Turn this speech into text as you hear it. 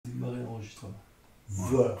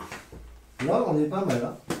Voilà. Là, on est pas mal.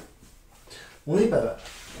 Hein. On est pas mal.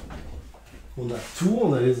 On a tout,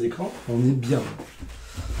 on a les écrans, on est bien.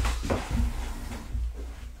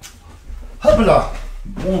 Hop là!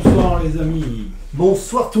 Bonsoir les amis.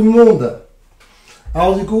 Bonsoir tout le monde.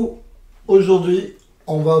 Alors du coup, aujourd'hui,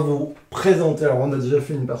 on va vous présenter. Alors on a déjà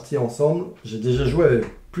fait une partie ensemble. J'ai déjà joué avec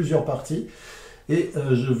plusieurs parties. Et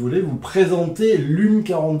je voulais vous présenter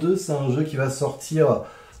LUM42. C'est un jeu qui va sortir...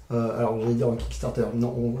 alors j'allais dire en Kickstarter.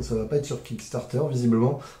 Non, ça va pas être sur Kickstarter,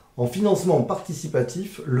 visiblement. En financement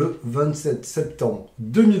participatif, le 27 septembre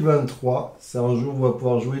 2023. C'est un jeu où on va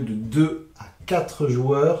pouvoir jouer de 2 à 4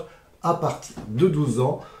 joueurs à partir de 12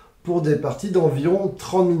 ans pour des parties d'environ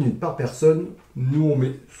 30 minutes par personne. Nous, on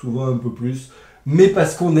met souvent un peu plus, mais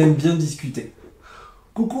parce qu'on aime bien discuter.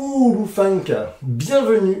 Coucou Loufank,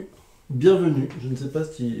 bienvenue. Bienvenue. Je ne sais pas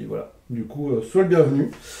si... Voilà. Du coup, sois le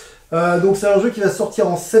bienvenu. Donc, c'est un jeu qui va sortir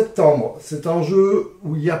en septembre. C'est un jeu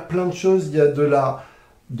où il y a plein de choses. Il y a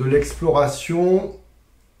de l'exploration,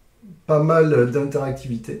 pas mal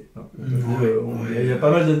d'interactivité. Il y a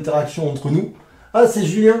pas mal d'interactions entre nous. Ah, c'est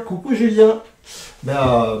Julien. Coucou Julien.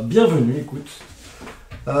 Ben, bienvenue, écoute.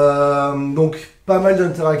 Donc, pas mal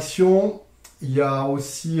d'interactions. Il y a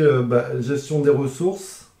aussi gestion des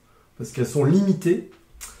ressources, parce qu'elles sont limitées.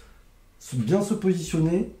 Bien se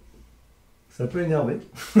positionner, ça peut énerver.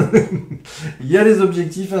 Il y a les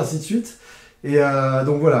objectifs, ainsi de suite. Et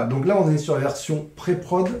donc voilà, donc là on est sur la version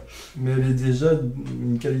pré-prod, mais elle est déjà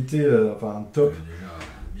d'une qualité top.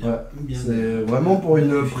 C'est vraiment pour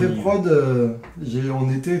une pré-prod, on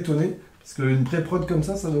était étonné parce qu'une pré-prod comme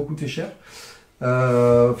ça doit coûter cher.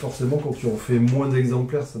 Forcément, quand tu en fais moins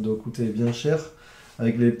d'exemplaires, ça doit coûter bien cher,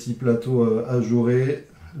 avec les petits plateaux ajourés,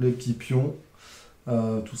 les petits pions,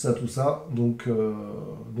 tout ça. Donc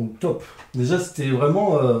top. Déjà, c'était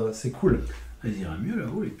vraiment, c'est cool. Elle dirait mieux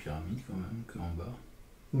là-haut les pyramides quand même qu'en bas.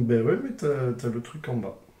 Ben ouais, mais t'as le truc en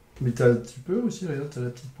bas. Mais t'as un petit peu aussi, regarde, t'as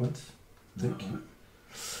la petite pointe.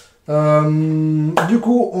 Du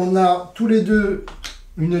coup, on a tous les deux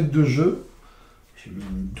une aide de jeu. J'ai mis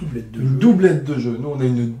une doublette de jeu. Une doublette de jeu. Nous, on a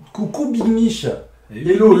une... Coucou Big Mich.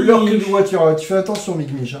 Et hello, l'heure que de voiture. Tu fais attention,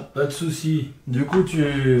 Big Mich. Hein. Pas de soucis. Du coup,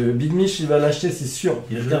 Big Mich, il va l'acheter, c'est sûr.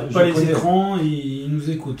 Il regarde pas les écrans, il nous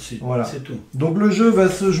écoute. Voilà. C'est tout. Donc, le jeu va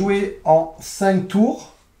se jouer en 5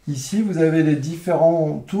 tours. Ici, vous avez les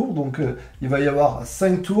différents tours. Donc, il va y avoir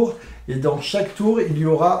 5 tours. Et dans chaque tour, il y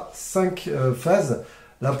aura 5 phases.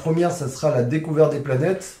 La première, ça sera la découverte des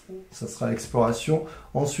planètes. Ça sera l'exploration.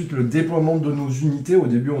 Ensuite, le déploiement de nos unités. Au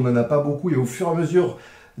début, on n'en a pas beaucoup. Et au fur et à mesure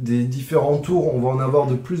des différents tours, on va en avoir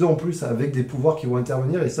de plus en plus avec des pouvoirs qui vont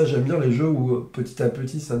intervenir. Et ça, j'aime bien les jeux où petit à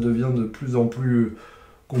petit, ça devient de plus en plus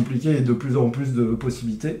compliqué et de plus en plus de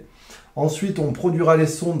possibilités. Ensuite, on produira les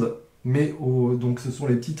sondes. Mais donc, ce sont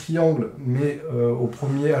les petits triangles. Mais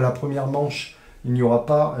à la première manche, il n'y aura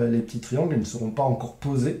pas les petits triangles. Ils ne seront pas encore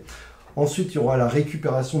posés. Ensuite, il y aura la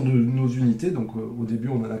récupération de nos unités. Donc, au début,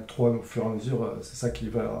 on en a que 3, au fur et à mesure, c'est ça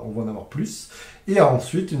on va en avoir plus. Et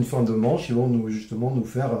ensuite, une fin de manche, ils vont justement nous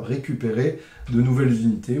faire récupérer de nouvelles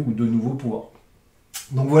unités ou de nouveaux pouvoirs.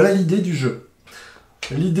 Donc, voilà l'idée du jeu.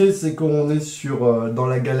 L'idée, c'est qu'on est dans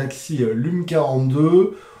la galaxie LUM42.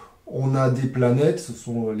 On a des planètes, ce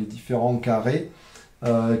sont les différents carrés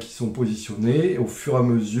qui sont positionnés. Et au fur et à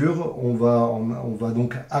mesure, on va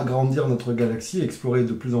donc agrandir notre galaxie, explorer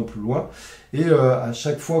de plus en plus loin. Et à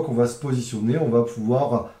chaque fois qu'on va se positionner, on va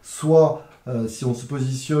pouvoir soit, si on se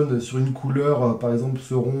positionne sur une couleur, par exemple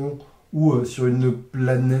ce rond, ou sur une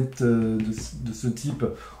planète de ce type,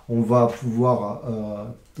 on va pouvoir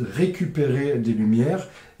récupérer des lumières.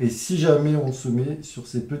 Et si jamais on se met sur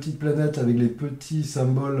ces petites planètes avec les petits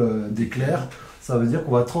symboles d'éclairs, ça veut dire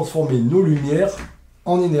qu'on va transformer nos lumières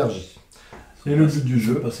en énergie. Et le but du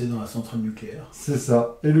jeu... passer dans la centrale nucléaire. C'est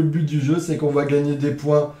ça. Et le but du jeu, c'est qu'on va gagner des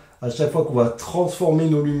points à chaque fois qu'on va transformer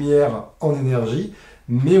nos lumières en énergie.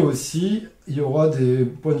 Mais aussi, il y aura des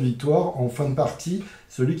points de victoire en fin de partie.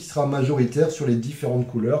 Celui qui sera majoritaire sur les différentes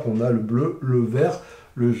couleurs. On a le bleu, le vert,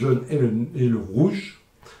 le jaune et le rouge.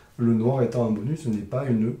 Le noir étant un bonus, ce n'est pas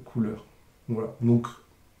une couleur. Voilà. Donc,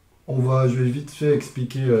 je vais vite fait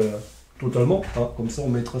expliquer totalement. Hein. Comme ça, on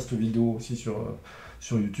mettra cette vidéo aussi sur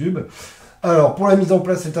YouTube. Alors, pour la mise en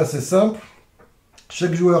place, c'est assez simple.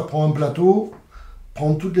 Chaque joueur prend un plateau,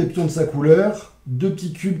 prend toutes les pions de sa couleur, 2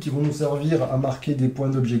 petits cubes qui vont nous servir à marquer des points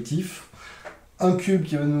d'objectif, un cube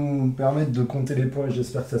qui va nous permettre de compter les points, et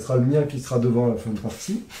j'espère que ce sera le mien qui sera devant à la fin de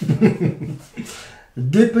partie.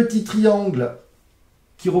 Des petits triangles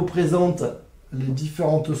qui représentent les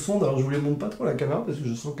différentes sondes. Alors, je ne vous les montre pas trop à la caméra, parce que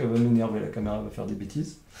je sens qu'elle va m'énerver, la caméra va faire des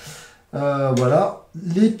bêtises. Voilà.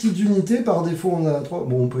 Les petites unités, par défaut, on a 3.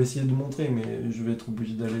 Bon, on peut essayer de montrer, mais je vais être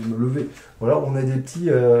obligé d'aller me lever. Voilà, on a des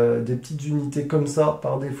petites unités comme ça,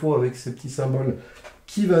 par défaut, avec ces petits symboles,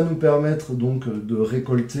 qui va nous permettre donc de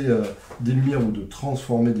récolter des lumières ou de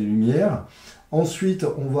transformer des lumières. Ensuite,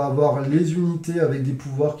 on va avoir les unités avec des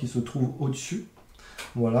pouvoirs qui se trouvent au-dessus.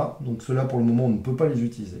 Voilà, donc ceux-là, pour le moment, on ne peut pas les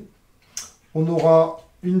utiliser. On aura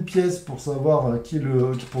une pièce pour savoir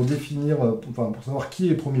pour définir, pour savoir qui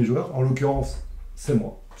est le premier joueur. En l'occurrence, c'est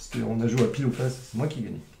moi, puisqu'on a joué à pile ou face, c'est moi qui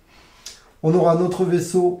gagne. On aura notre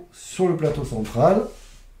vaisseau sur le plateau central.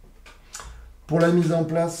 Pour la mise en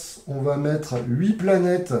place, on va mettre 8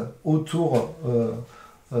 planètes autour,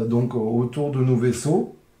 autour de nos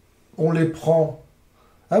vaisseaux. On les prend...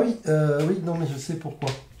 Ah oui, oui, non mais je sais pourquoi.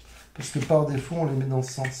 Parce que par défaut, on les met dans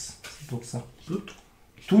ce sens. C'est pour ça.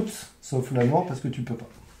 Toutes, sauf l'allemand, parce que tu peux pas.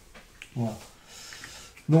 Voilà.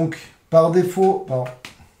 Donc, par défaut...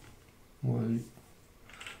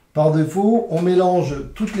 Par défaut, on mélange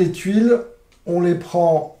toutes les tuiles, on les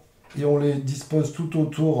prend et on les dispose tout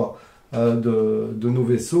autour de nos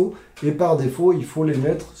vaisseaux. Et par défaut, il faut les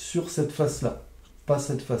mettre sur cette face-là. Pas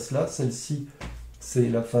cette face-là, celle-ci, c'est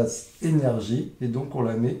la face énergie. Et donc, on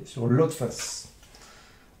la met sur l'autre face.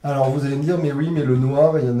 Alors, vous allez me dire, mais oui, mais le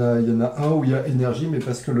noir, il y en a un où il y a énergie, mais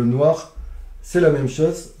parce que le noir, c'est la même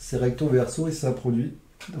chose, c'est recto verso et ça produit,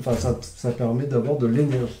 enfin, ça permet d'avoir de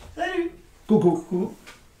l'énergie. Salut! Coucou!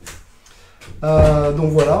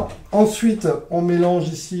 Donc voilà. Ensuite, on mélange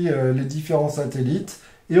ici les différents satellites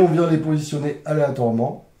et on vient les positionner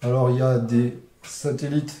aléatoirement. Alors, il y a des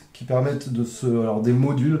satellites qui permettent des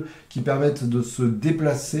modules qui permettent de se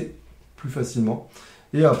déplacer plus facilement.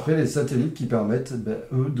 Et après, les satellites qui permettent,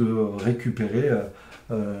 eux, de récupérer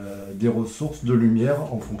des ressources de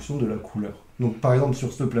lumière en fonction de la couleur. Donc, par exemple,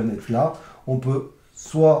 sur cette planète-là, on peut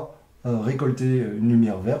soit récolter une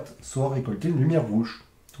lumière verte, soit récolter une lumière rouge,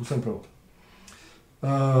 tout simplement.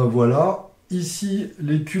 Voilà. Ici,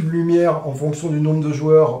 les cubes lumière, en fonction du nombre de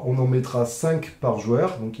joueurs, on en mettra 5 par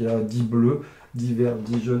joueur. Donc, il y a 10 bleus, 10 verts,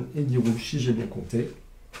 10 jaunes et 10 rouges, si j'ai bien compté.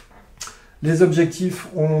 Les objectifs,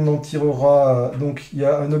 on en tirera... Donc, il y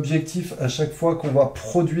a un objectif à chaque fois qu'on va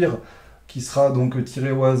produire, qui sera donc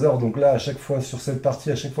tiré au hasard. Donc là, à chaque fois, sur cette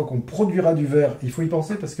partie, à chaque fois qu'on produira du vert, il faut y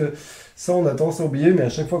penser parce que ça, on a tendance à oublier, mais à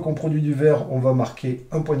chaque fois qu'on produit du vert, on va marquer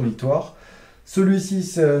un point de victoire. Celui-ci,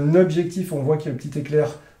 c'est un objectif, on voit qu'il y a le petit éclair,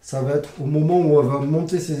 ça va être au moment où on va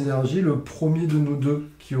monter ses énergies. Le premier de nous deux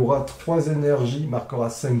qui aura 3 énergies marquera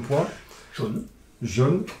 5 points.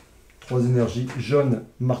 Jaune. 3 énergies. Jaune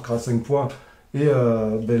marquera 5 points. Et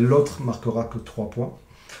l'autre marquera que 3 points.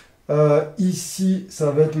 Ici, ça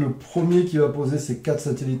va être le premier qui va poser ses 4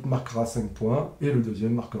 satellites, marquera 5 points. Et le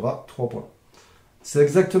deuxième marquera 3 points. C'est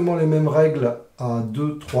exactement les mêmes règles à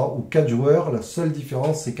 2, 3 ou 4 joueurs. La seule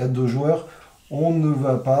différence, c'est qu'à 2 joueurs, on ne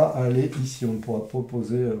va pas aller ici. On ne pourra pas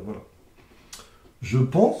poser... voilà. Je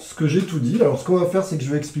pense que j'ai tout dit. Alors, ce qu'on va faire, c'est que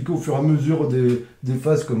je vais expliquer au fur et à mesure des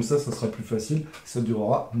phases comme ça sera plus facile. Ça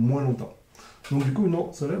durera moins longtemps. Donc, du coup,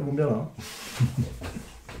 non, ceux-là vont bien là. Hein.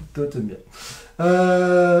 Toi, t'aimes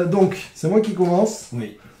bien. Donc, c'est moi qui commence.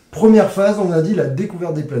 Oui. Première phase, on a dit la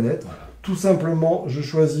découverte des planètes. Voilà. Tout simplement, je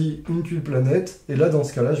choisis une tuile planète. Et là, dans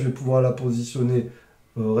ce cas-là, je vais pouvoir la positionner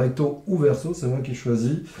recto ou verso. C'est moi qui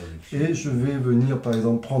choisis. Et je vais venir, par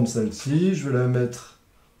exemple, prendre celle-ci. Je vais la mettre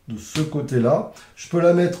de ce côté-là. Je peux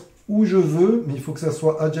la mettre où je veux, mais il faut que ça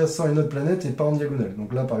soit adjacent à une autre planète et pas en diagonale.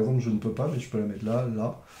 Donc là, par exemple, je ne peux pas, mais je peux la mettre là,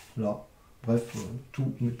 là, là. Bref,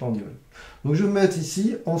 tout, mais pas en diagonale. Donc je vais me mettre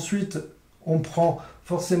ici. Ensuite, on prend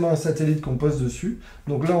forcément un satellite qu'on pose dessus.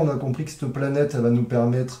 Donc là, on a compris que cette planète, elle va nous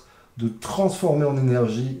permettre de transformer en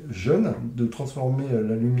énergie jaune, de transformer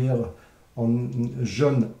la lumière en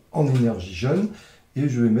jaune en énergie jaune. Et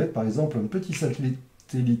je vais mettre, par exemple, un petit satellite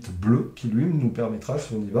bleu qui lui nous permettra,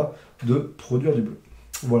 si on y va, de produire du bleu.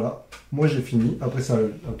 Voilà, moi j'ai fini. Après ça,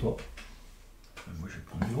 à toi. Moi je vais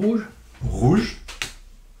prendre du rouge. Rouge.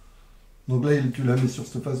 Donc là, tu la mets sur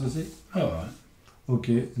cette face aussi. Ah ouais.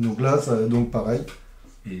 Ok, donc là, ça, donc pareil.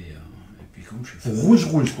 Et puis comme je fais rouge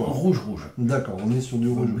quoi. Rouge. D'accord, on est sur du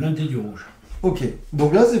rouge. Blindé du rouge. Ok,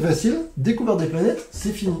 donc là c'est facile. Découverte des planètes,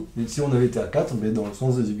 c'est fini. Et si on avait été à 4, mais dans le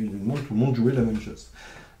sens des aiguilles du monde, tout le monde jouait la même chose.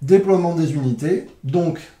 Déploiement des unités,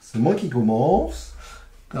 donc c'est moi qui commence.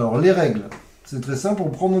 Alors les règles, c'est très simple, on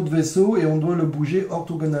prend notre vaisseau et on doit le bouger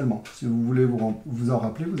orthogonalement. Si vous voulez vous en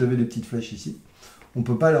rappeler, vous avez les petites flèches ici. On ne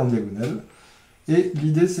peut pas aller en diagonale. Et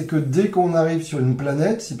l'idée c'est que dès qu'on arrive sur une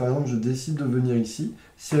planète, si par exemple je décide de venir ici,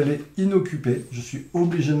 si elle est inoccupée, je suis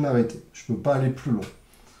obligé de m'arrêter. Je ne peux pas aller plus loin.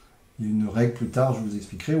 Il y a une règle plus tard, je vous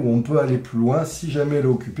expliquerai, où on peut aller plus loin. Si jamais elle est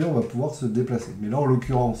occupée, on va pouvoir se déplacer. Mais là en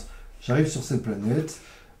l'occurrence, j'arrive sur cette planète.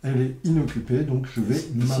 elle est inoccupée, donc je vais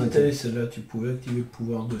Si tu m'arrêter. avais celle-là, tu pouvais activer le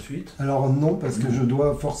pouvoir de suite. Alors non, parce que je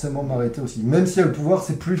dois forcément m'arrêter aussi. Même si il y a le pouvoir,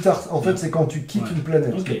 c'est plus tard. En fait, c'est quand tu quittes une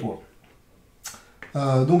planète, Ok. le pouvoir.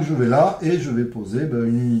 Donc je vais là, et je vais poser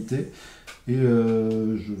une unité. Et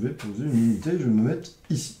je vais poser une unité, je vais me mettre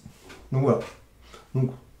ici. Donc voilà. Donc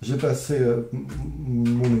j'ai passé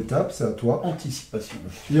mon étape, c'est à toi. Anticipation.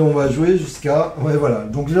 Et on va jouer jusqu'à... Ouais, voilà.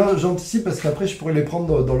 Donc là, j'anticipe parce qu'après, je pourrais les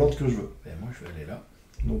prendre dans l'ordre que je veux. Ben, moi, je vais aller là.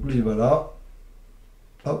 Donc lui, il va là.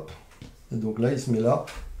 Hop. Et donc là, il se met là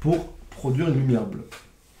pour produire une lumière bleue.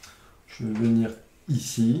 Je vais venir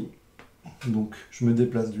ici. Donc, je me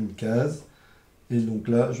déplace d'une case. Et donc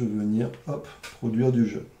là, je vais venir, hop, produire du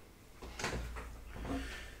jaune.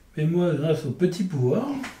 Et moi, grâce au petit pouvoir,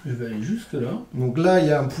 je vais aller jusque là. Donc là, il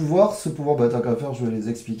y a un pouvoir. Ce pouvoir, tant qu'à faire, je vais les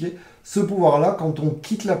expliquer. Ce pouvoir-là, quand on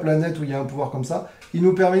quitte la planète où il y a un pouvoir comme ça, il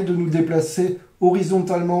nous permet de nous déplacer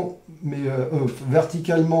horizontalement, mais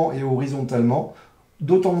verticalement et horizontalement,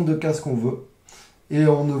 d'autant de cases qu'on veut. Et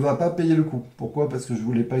on ne va pas payer le coup. Pourquoi? Parce que je ne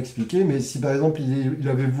vous l'ai pas expliqué. Mais si par exemple, il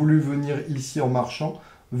avait voulu venir ici en marchant,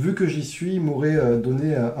 vu que j'y suis, il m'aurait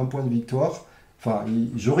donné un point de victoire. Enfin,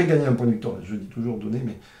 j'aurais gagné un point de victoire. Je dis toujours donner,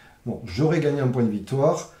 mais bon, j'aurais gagné un point de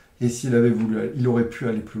victoire. Et s'il avait voulu, il aurait pu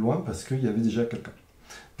aller plus loin parce qu'il y avait déjà quelqu'un.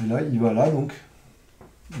 Et là, il va là, donc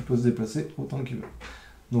il peut se déplacer autant qu'il veut.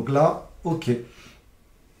 Donc là, ok.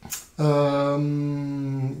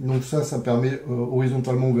 Donc ça permet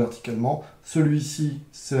horizontalement ou verticalement. Celui-ci,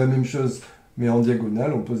 c'est la même chose, mais en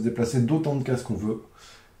diagonale. On peut se déplacer d'autant de cases qu'on veut.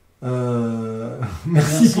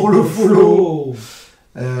 Merci pour le follow.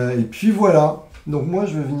 Et puis voilà. Donc moi,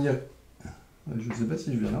 je vais venir... Je ne sais pas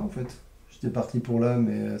si je viens là, en fait. J'étais parti pour là,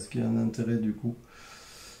 mais est-ce qu'il y a un intérêt, du coup?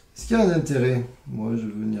 Est-ce qu'il y a un intérêt? Moi, je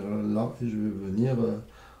vais venir là, et je vais venir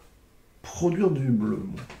produire du bleu.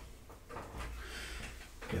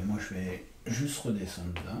 Et moi, je vais juste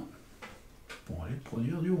redescendre là pour aller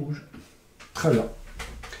produire du rouge. Très bien.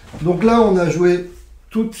 Donc là, on a joué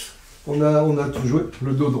toutes... On a tout joué.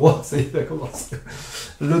 Le dos droit, ça y est, il a commencé.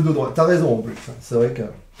 Le dos droit. T'as raison, en plus. C'est vrai que...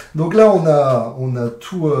 Donc là, on a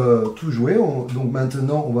tout joué. Donc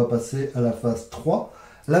maintenant, on va passer à la phase 3.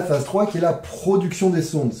 La phase 3 qui est la production des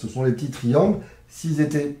sondes. Ce sont les petits triangles. S'ils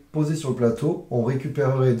étaient posés sur le plateau, on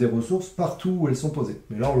récupérerait des ressources partout où elles sont posées.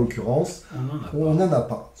 Mais là, en l'occurrence, on n'en a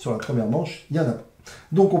pas. Sur la première manche, il n'y en a pas.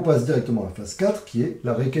 Donc on passe directement à la phase 4 qui est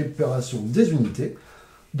la récupération des unités.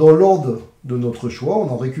 Dans l'ordre de notre choix, on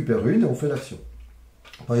en récupère une et on fait l'action.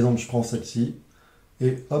 Par exemple, je prends celle-ci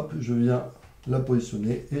et hop, je viens la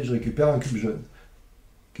positionner et je récupère un cube jaune.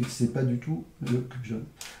 C'est pas du tout le cube jaune.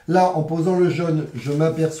 Là, en posant le jaune, je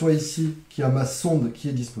m'aperçois ici qu'il y a ma sonde qui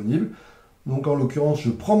est disponible. Donc en l'occurrence, je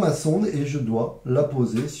prends ma sonde et je dois la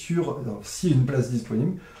poser sur, s'il y a une place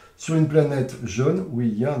disponible, sur une planète jaune où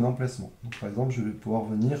il y a un emplacement. Donc par exemple, je vais pouvoir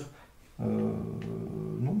venir...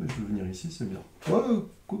 non, mais je vais venir ici, c'est bien.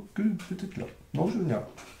 Peut-être là. Non, je vais venir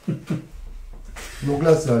là. Donc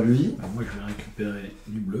là, c'est à lui. Alors moi, je vais récupérer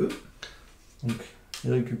du bleu. Donc,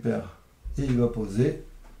 il récupère et il va poser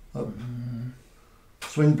hop,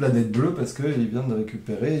 sur une planète bleue parce qu'il vient de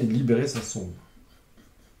récupérer et libérer sa sonde.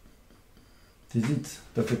 T'hésites,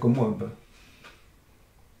 t'as fait comme moi un peu.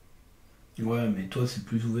 Ouais, mais toi, c'est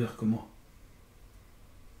plus ouvert que moi.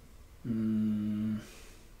 Non,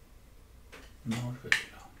 je vais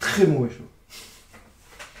aller là. Très mauvais choix.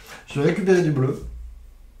 Je vais récupérer du bleu.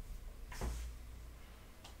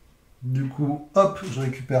 Du coup, hop, je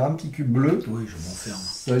récupère un petit cube bleu. Oui, je m'enferme.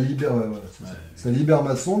 Ça libère, ça libère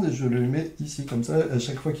ma sonde et je le mets ici. Comme ça, à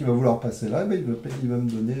chaque fois qu'il va vouloir passer là, il va me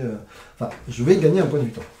donner... Enfin, je vais gagner un point de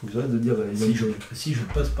victoire. Faut que j'arrête de dire... Si je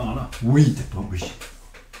passe par là. Oui, t'es pas obligé.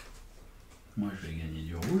 Moi, je vais gagner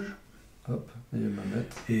du rouge. Hop, et il va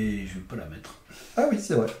mettre... Et je vais pas la mettre. Ah oui,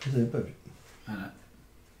 c'est vrai, je n'avais pas vu. Voilà.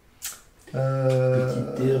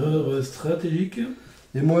 Petite Petite erreur stratégique.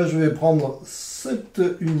 Et moi, je vais prendre cette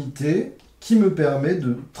unité qui me permet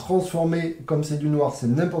de transformer, comme c'est du noir, c'est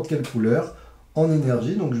n'importe quelle couleur, en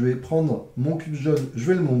énergie. Donc, je vais prendre mon cube jaune, je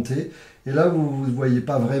vais le monter. Et là, vous ne voyez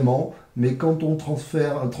pas vraiment, mais quand on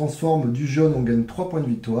transforme du jaune, on gagne 3 points de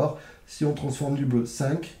victoire. Si on transforme du bleu,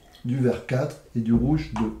 5, du vert, 4 et du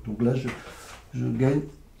rouge, 2. Donc là, je gagne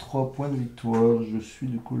 3 points de victoire. Je suis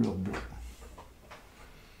de couleur bleue.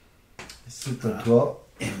 C'est à toi.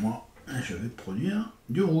 Et moi, je vais produire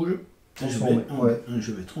du rouge.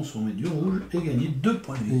 Je vais transformer du rouge et gagner 2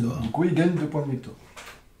 points de victoire. Du coup, il gagne 2 points de victoire.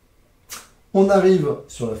 On arrive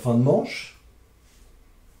sur la fin de manche.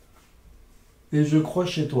 Et je crois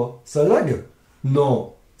chez toi. Ça lag?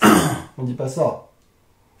 Non. On dit pas ça.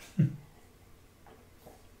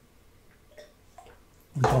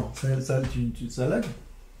 Attends, ça lag?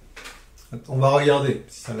 On va regarder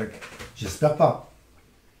si ça lag. J'espère pas.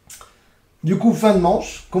 Du coup, fin de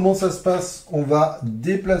manche. Comment ça se passe? On va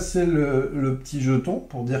déplacer le petit jeton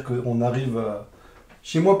pour dire qu'on arrive...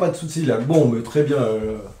 Chez moi, pas de souci là. Bon, mais très bien.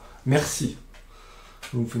 Merci.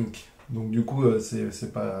 Donc du coup, c'est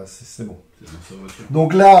bon.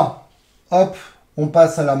 Donc là, hop, on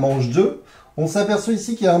passe à la manche 2. On s'aperçoit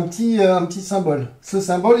ici qu'il y a un petit symbole. Ce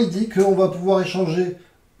symbole, il dit qu'on va pouvoir échanger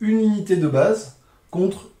une unité de base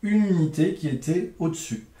contre une unité qui était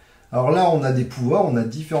au-dessus. Alors là, on a des pouvoirs, on a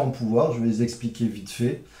différents pouvoirs. Je vais les expliquer vite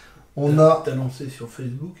fait. On a... T'as lancé sur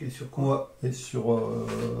Facebook et sur quoi? Ouais, et sur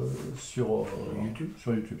YouTube.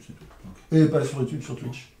 Sur YouTube, c'est tout. Okay. Et pas sur YouTube, sur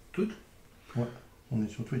Twitch. Tout? Ouais, on est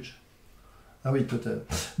sur Twitch. Ah oui, total.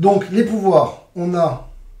 Donc, les pouvoirs, on a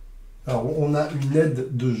une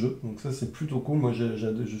aide de jeu. Donc ça, c'est plutôt cool. Moi,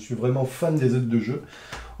 je suis vraiment fan des aides de jeu.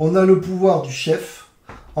 On a le pouvoir du chef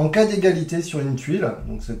en cas d'égalité sur une tuile.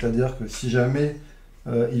 Donc, c'est-à-dire que si jamais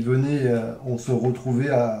on se retrouvait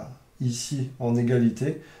ici en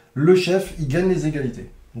égalité, le chef, il gagne les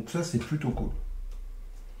égalités. Donc ça, c'est plutôt cool.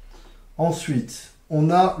 Ensuite, on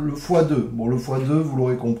a le x2. Bon, le x2, vous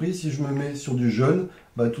l'aurez compris, si je me mets sur du jaune,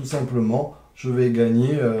 bah, tout simplement, je vais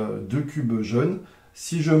gagner 2 cubes jaunes.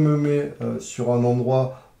 Si je me mets sur un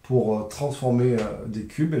endroit pour transformer des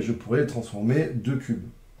cubes, je pourrais transformer 2 cubes.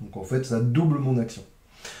 Donc en fait, ça double mon action.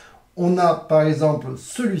 On a par exemple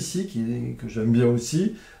celui-ci, que j'aime bien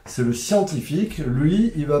aussi, c'est le scientifique.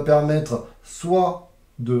 Lui, il va permettre soit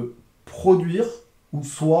de produire ou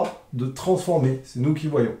soit de transformer. C'est nous qui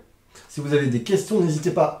voyons. Si vous avez des questions,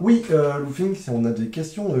 n'hésitez pas. Oui, Loofing, si on a des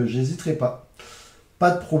questions, j'hésiterai pas.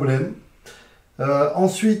 Pas de problème.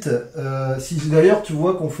 Ensuite, si d'ailleurs tu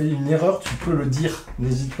vois qu'on fait une erreur, tu peux le dire.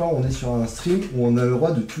 N'hésite pas, on est sur un stream où on a le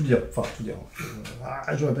droit de tout dire. Enfin, tout dire.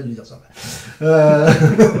 J'aurais pas dû dire ça.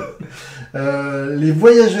 Les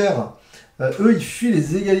voyageurs, eux, ils fuient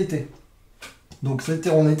les égalités. Donc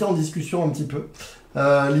on était en discussion un petit peu.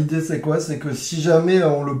 L'idée c'est quoi? C'est que si jamais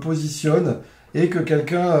on le positionne et que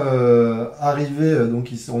quelqu'un arrivait, donc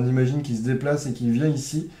on imagine qu'il se déplace et qu'il vient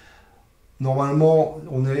ici, normalement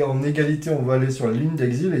on est en égalité, on va aller sur la ligne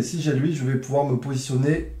d'exil, et si j'ai lui, je vais pouvoir me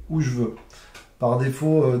positionner où je veux. Par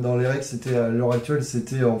défaut, dans les règles, c'était à l'heure actuelle,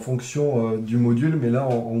 c'était en fonction du module, mais là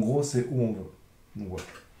en gros c'est où on veut. Donc, voilà.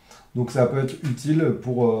 Donc ça peut être utile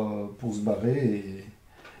pour se barrer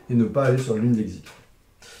et ne pas aller sur la ligne d'exil.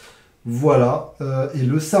 Voilà, et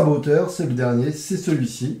le saboteur, c'est le dernier, c'est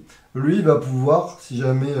celui-ci. Lui, il va pouvoir, si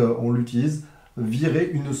jamais on l'utilise, virer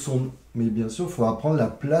une sonde. Mais bien sûr, il faudra prendre la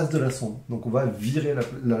place de la sonde. Donc on va virer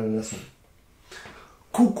la sonde.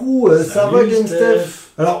 Coucou, ça va Game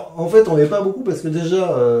Steph? Alors, en fait, on n'est pas beaucoup parce que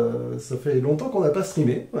déjà, ça fait longtemps qu'on n'a pas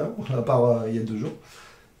streamé, hein, à part il y a 2 jours.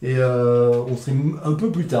 Et on stream un peu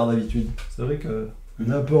plus tard d'habitude. C'est vrai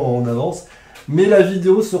qu'on est un peu en avance. Mais la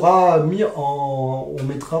vidéo sera mise en... On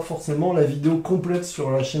mettra forcément la vidéo complète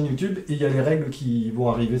sur la chaîne YouTube. Et il y a les règles qui vont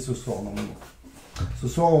arriver ce soir, normalement. Ce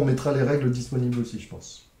soir, on mettra les règles disponibles aussi, je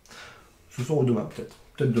pense. Ce soir ou demain, peut-être.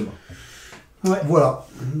 Peut-être demain. Ouais. Voilà.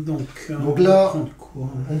 Donc là,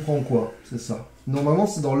 on prend quoi? C'est ça. Normalement,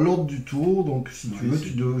 c'est dans l'ordre du tour. Donc, si tu veux,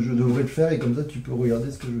 je devrais le faire. Et comme ça, tu peux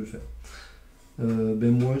regarder ce que je vais faire.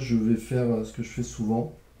 Ben moi, je vais faire ce que je fais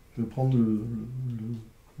souvent. Je vais prendre le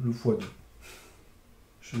x2.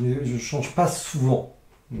 Je change pas souvent.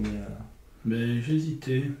 Mais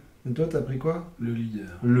j'hésitais. Et toi, t'as pris quoi? Le leader.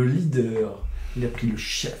 Le leader. Il a pris le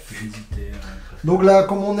chef. J'hésitais. Donc là,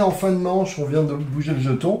 comme on est en fin de manche, on vient de bouger le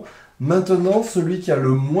jeton. Maintenant, celui qui a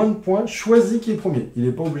le moins de points choisit qui est premier. Il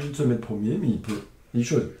n'est pas obligé de se mettre premier, mais il peut. Il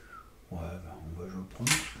choisit. Ouais, bah, on va jouer le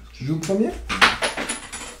premier. Tu joues le premier?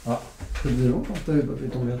 Ah, ça faisait longtemps que t'avais pas fait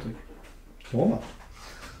tomber un truc. Je te remarque.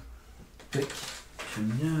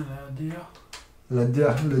 J'aime bien la la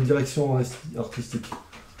direction artistique.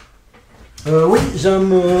 Oui,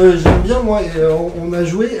 j'aime bien moi. Et, on a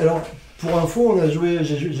joué. Alors, pour info,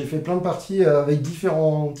 j'ai fait plein de parties avec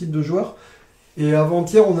différents types de joueurs. Et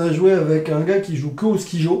avant-hier, on a joué avec un gars qui joue que au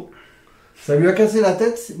skijo. Ça lui a cassé la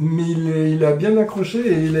tête, mais il a bien accroché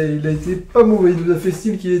et il a été pas mauvais. Il nous a fait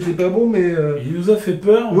style qu'il était pas bon, mais... Il nous a fait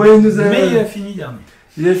peur, ouais, mais il a fini dernier.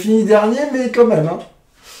 Il a fini dernier, mais quand même.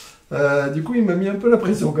 Hein. Du coup, il m'a mis un peu la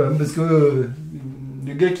pression quand même, parce que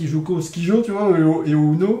le gars qui joue qu'au skijo, tu vois, et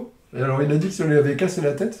au Uno, alors il a dit que ça lui avait cassé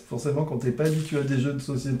la tête, forcément quand t'es pas habitué à des jeux de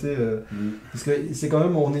société, parce que c'est quand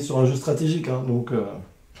même, on est sur un jeu stratégique, hein, donc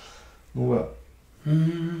voilà.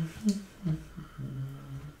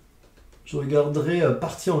 Je regarderai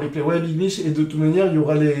partie en replay. Ouais, Big Mich, et de toute manière, il y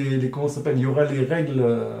aura comment ça s'appelle? Il y aura les règles.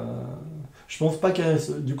 Je pense pas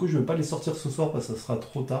du coup, je vais pas les sortir ce soir parce que ça sera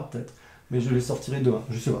trop tard peut-être. Mais je les sortirai demain.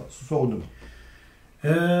 Je sais pas, ce soir ou demain. Je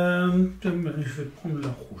vais prendre la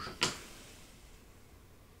rouge.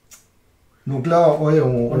 Donc là, ouais,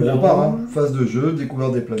 on repart, hein. Phase de jeu,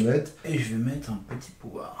 découvert des planètes. Et je vais mettre un petit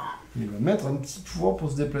pouvoir. Il va mettre un petit pouvoir pour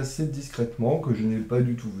se déplacer discrètement, que je n'ai pas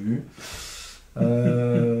du tout vu.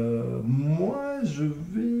 Moi, je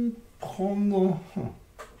vais prendre...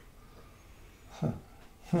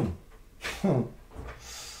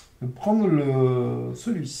 Je vais prendre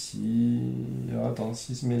celui-ci. Attends,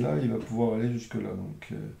 s'il se met là, il va pouvoir aller jusque là.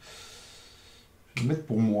 Donc, je vais mettre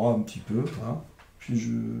pour moi un petit peu. Hein. Puis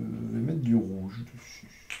je vais mettre du rouge dessus.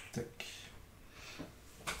 Tac.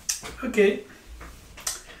 Ok. Eh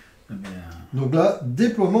bien, donc là,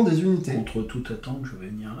 déploiement des unités. contre toute attente, je vais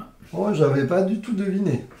venir là. Oh, j'avais pas du tout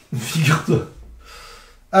deviné. Figure-toi.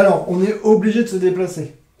 Alors, on est obligé de se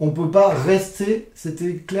déplacer. On ne peut pas rester,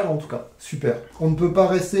 c'était clair en tout cas, super. On ne peut pas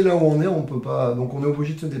rester là où on est, on peut pas, donc on est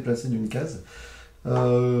obligé de se déplacer d'une case. Donc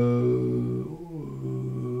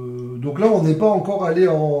là, on n'est pas encore allé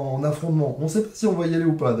en affrontement. On ne sait pas si on va y aller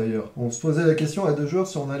ou pas d'ailleurs. On se posait la question à 2 joueurs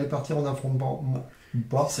si on allait partir en affrontement ou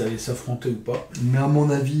pas. Si ça allait s'affronter ou pas. Mais à mon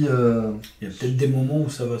avis... il y a peut-être des moments où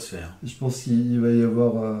ça va se faire. Je pense qu'il va y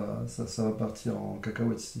avoir... ça va partir en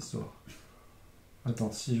cacahuète cette histoire.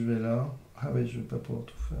 Attends, si je vais là... Ah oui, je vais pas pouvoir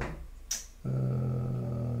tout faire.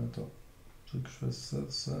 Attends. Il faut que je fasse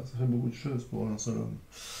ça. Ça fait beaucoup de choses pour un seul homme.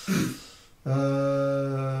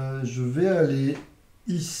 Je vais aller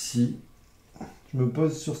ici. Je me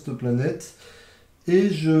pose sur cette planète. Et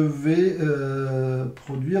je vais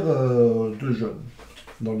produire 2 jaunes,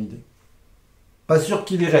 dans l'idée. Pas sûr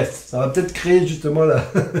qu'il y reste. Ça va peut-être créer justement la... ça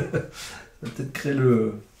va peut-être créer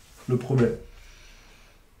le problème.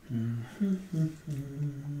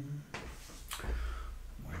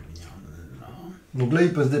 Donc là,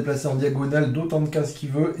 il peut se déplacer en diagonale d'autant de cases qu'il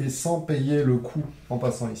veut et sans payer le coût en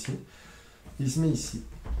passant ici. Il se met ici.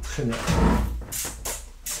 Très bien.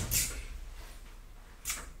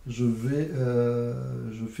 Je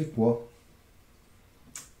fais quoi?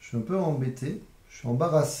 Je suis un peu embêté. Je suis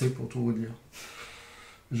embarrassé pour tout vous dire.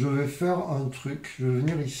 Je vais faire un truc. Je vais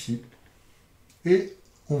venir ici. Et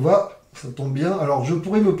on va... Ça tombe bien. Alors, je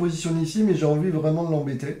pourrais me positionner ici, mais j'ai envie vraiment de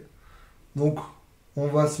l'embêter. Donc, on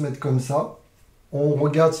va se mettre comme ça. On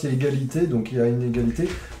regarde s'il y a égalité, donc il y a une égalité.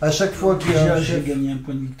 À chaque fois qu'il y a un chef... J'ai gagné un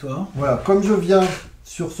point de victoire. Voilà, comme je viens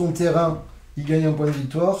sur son terrain, il gagne un point de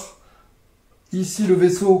victoire. Ici, le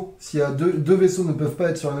vaisseau, s'il y a deux vaisseaux ne peuvent pas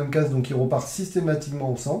être sur la même case, donc il repart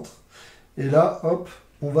systématiquement au centre. Et là, hop,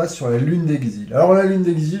 on va sur la lune d'exil. Alors la lune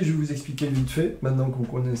d'exil, je vais vous expliquer vite fait, maintenant que vous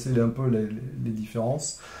connaissez un peu les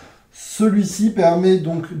différences. Celui-ci permet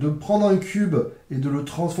donc de prendre un cube et de le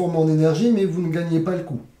transformer en énergie, mais vous ne gagnez pas le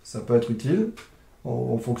coup. Ça peut être utile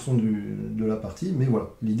en fonction de la partie, mais voilà.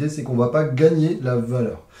 L'idée, c'est qu'on ne va pas gagner la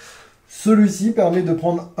valeur. Celui-ci permet de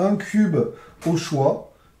prendre un cube au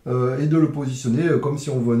choix et de le positionner comme si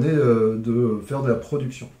on venait de faire de la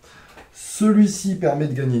production. Celui-ci permet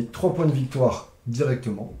de gagner 3 points de victoire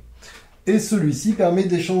directement. Et celui-ci permet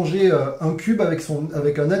d'échanger un cube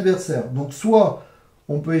avec un adversaire. Donc soit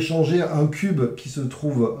on peut échanger un cube qui se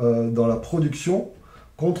trouve dans la production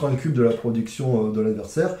contre un cube de la production de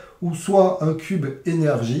l'adversaire, ou soit un cube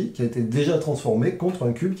énergie qui a été déjà transformé contre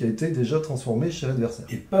un cube qui a été déjà transformé chez l'adversaire.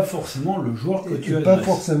 Et pas forcément le joueur que tu agresses. Pas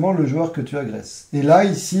forcément le joueur que tu agresses. Et là,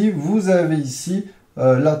 ici, vous avez ici,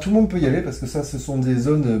 là, tout le monde peut y aller, parce que ça, ce sont des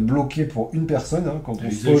zones bloquées pour une personne, hein, quand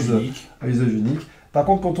on se pose à usage unique. Par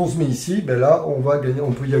contre, quand on se met ici, ben là, on va gagner,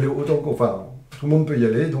 on peut y aller autant qu'on... Enfin, tout le monde peut y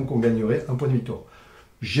aller, donc on gagnerait un point de victoire.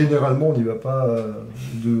 Généralement, on n'y va pas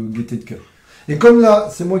de gaieté de cœur. Et comme là,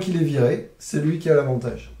 c'est moi qui l'ai viré, c'est lui qui a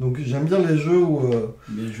l'avantage. Donc j'aime bien les jeux où...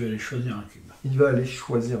 Mais je vais aller choisir un cube. Il va aller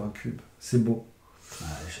choisir un cube. C'est beau. Ouais,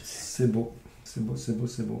 je sais. C'est beau. C'est beau, c'est beau,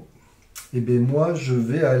 c'est beau. Et bien moi, je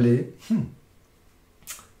vais aller...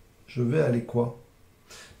 Je vais aller quoi?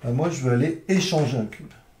 Ben, moi, je vais aller échanger un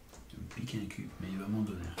cube. Il va me piquer un cube, mais il va m'en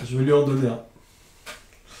donner un. Je vais lui en donner un.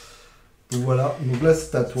 Donc voilà, donc là,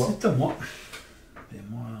 c'est à toi. C'est à moi. Et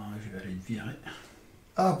moi, je vais aller te virer.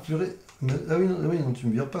 Ah, purée. Mais, ah oui, non, tu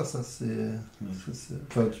me vires pas, ça, c'est...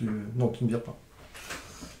 Enfin, non, tu me vires pas.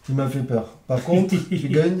 Il m'a fait peur. Par contre,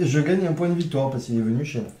 je gagne un point de victoire parce qu'il est venu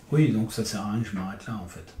chez moi. Oui, donc ça sert à rien que je m'arrête là, en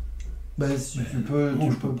fait. Ben, si tu peux... Non,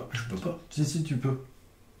 tu je peux pas. Je peux pas. Si, tu peux.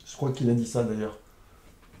 Je crois qu'il a dit ça, d'ailleurs.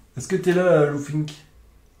 Est-ce que tu es là, Loufink?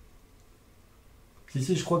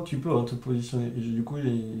 Si, je crois que tu peux te positionner. Et du coup,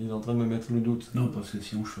 il est en train de me mettre le doute. Non, parce que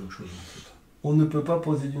sinon, je fais autre chose, en fait. On ne peut pas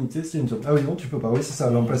poser d'unité, c'est une zone. Ah oui, non, tu peux pas. Oui, c'est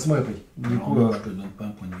ça, l'emplacement est pris. Du coup, non, je te donne pas un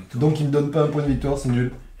point de victoire. Donc, il me donne pas un point de victoire, c'est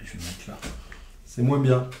nul. Et je vais mettre là. C'est moins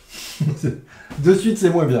bien. De suite,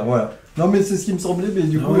 c'est moins bien, voilà. Non, mais c'est ce qui me semblait, mais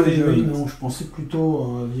du coup... Oui, non, je pensais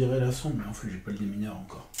plutôt à virer la sonde, mais en fait, j'ai pas le démineur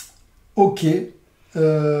encore. Ok,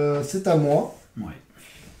 c'est à moi. Ouais.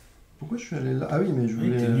 Pourquoi je suis allé là? Ah oui, mais je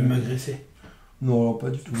voulais... T'es venu m'agresser. Non, alors pas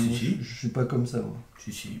du tout. Si. Je suis pas comme ça, moi.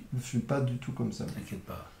 Si. Je suis pas du tout comme ça. T'inquiète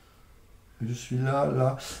pas. Je suis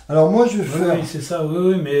là. Alors moi, je vais faire... Oui, c'est ça,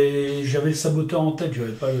 oui, mais j'avais le saboteur en tête,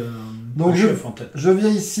 j'avais pas le chef en tête. Je viens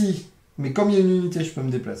ici, mais comme il y a une unité, je peux me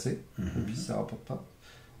déplacer. Et puis ça rapporte pas.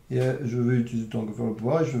 Et je vais utiliser tant que faire le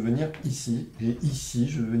pouvoir, et je vais venir ici. Et ici,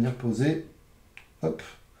 je vais venir poser, hop,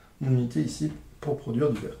 une unité ici pour produire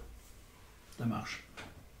du verre. Ça marche.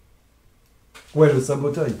 Ouais, le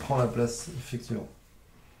saboteur, il prend la place, effectivement.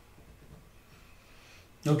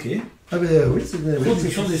 Ok. Ah ben oui, c'est...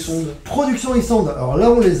 Production des sondes. Production des sondes. Alors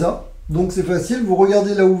là, on les a. Donc c'est facile, vous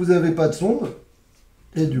regardez là où vous n'avez pas de sonde.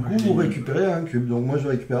 Et du coup, vous récupérez un cube. Donc moi, je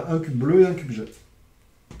vais récupérer un cube bleu et un cube jaune.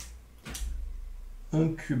 Un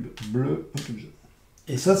cube bleu, un cube jaune.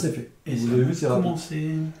 Et ça, c'est fait. Et vous avez vu, c'est rapide.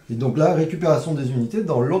 Et donc là, récupération des unités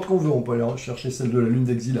dans l'ordre qu'on veut. On peut aller chercher celle de la lune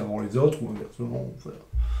d'exil avant les autres, ou inversement. On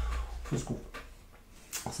fait ce qu'on veut.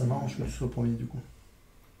 Ça m'arrange que tu sois premier, du coup.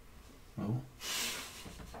 Ah bon?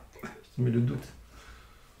 Je te mets le doute.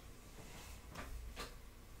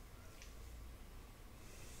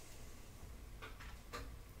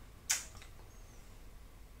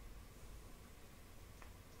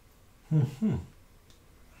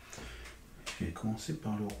 Je vais commencer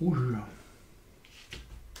par le rouge.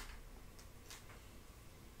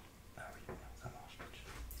 Ah oui, ça marche pas du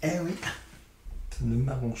tout. Eh oui. Ça ne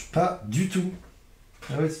m'arrange pas du tout.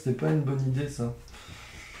 Ah ouais, c'était pas une bonne idée ça.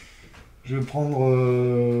 Je vais prendre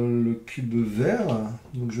le cube vert.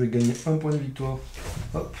 Donc je vais gagner un point de victoire.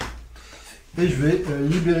 Hop. Et je vais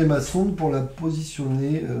libérer ma sonde pour la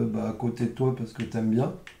positionner à côté de toi parce que t'aimes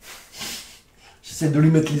bien. J'essaie de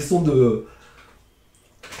lui mettre les sondes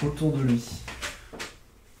autour de lui.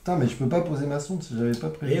 Putain, mais je peux pas poser ma sonde si j'avais pas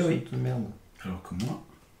prévu cette merde. Alors que moi,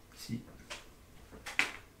 si.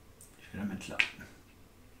 Je vais la mettre là.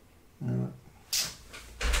 Voilà.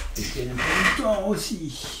 Et je gagne un peu de temps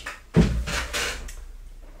aussi.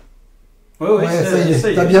 Ouais, ça y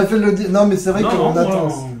est. T'as bien fait de le dire. Non, mais c'est vrai qu'on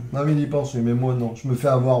attend. Non, mais il y pense, mais moi non. Je me fais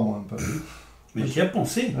avoir, moi, un peu. Mais j'y ai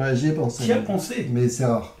pensé. Ouais, j'y ai pensé. J'y ai pensé. Mais c'est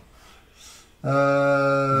rare.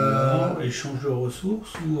 Échange de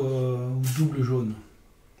ressources ou double jaune?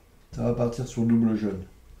 Ça va partir sur double jaune.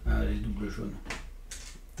 Allez, double jaune.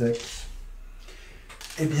 Tac.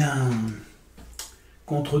 Eh bien,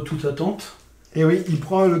 contre toute attente. Et oui, il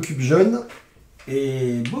prend le cube jaune.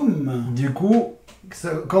 Et boum. Du coup,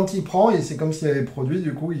 quand il prend, et c'est comme s'il avait produit,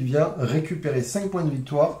 du coup, il vient récupérer 5 points de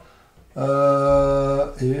victoire. Du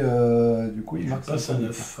coup, il marque passe à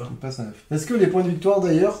 9. Il passe à 9. Est-ce que les points de victoire,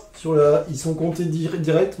 d'ailleurs, ils sont comptés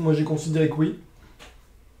direct? Moi, j'ai considéré que oui.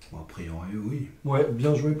 Bon, a priori, oui. Ouais,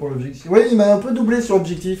 bien joué pour l'objectif. Ouais, il m'a un peu doublé sur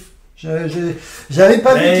l'objectif. J'avais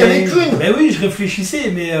pas vu qu'il y avait qu'une. Mais oui, je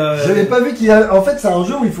réfléchissais, mais... J'avais pas vu qu'il y a... En fait, c'est un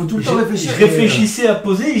jeu où il faut tout le temps réfléchir. Je réfléchissais à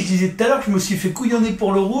poser, et je disais tout à l'heure, je me suis fait couillonner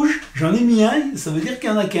pour le rouge, j'en ai mis un, ça veut dire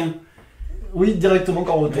qu'il n'y en a qu'un. Oui, directement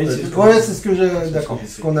quand on retourne. Ouais, c'est ce que j'ai... D'accord, c'est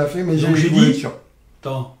ce qu'on a fait, mais j'ai dit...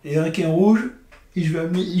 Attends, il y en a qu'un rouge, et je vais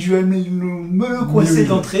me le coincer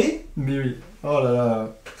d'entrée. Mais oui. Oh là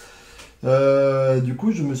là. Du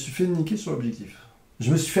coup, je me suis fait niquer sur l'objectif.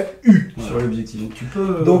 Je me suis fait sur l'objectif.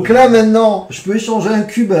 Donc là, maintenant, je peux échanger un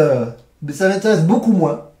cube, mais ça m'intéresse beaucoup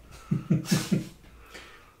moins.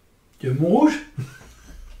 Tu veux mon rouge?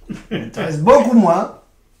 Ça m'intéresse beaucoup moins.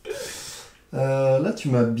 Là, tu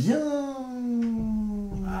m'as bien...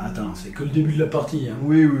 Ah, attends, c'est que le début de la partie. Hein.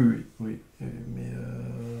 Oui. Mais...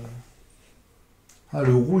 Ah,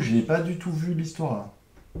 le rouge, je n'ai pas du tout vu l'histoire, là.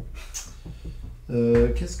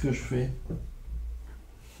 Qu'est-ce que je fais?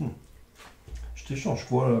 Je t'échange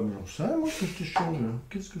quoi là? J'en sais rien, moi, que je t'échange.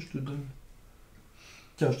 Qu'est-ce que je te donne?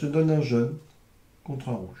 Tiens, je te donne un jaune contre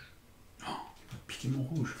un rouge. Oh, piquer mon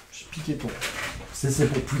rouge. Je piquais ton.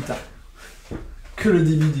 C'est pour plus tard. Que le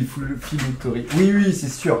début du film Victory. Oui, c'est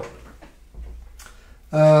sûr.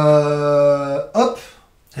 Hop.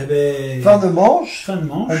 Eh ben, fin de manche.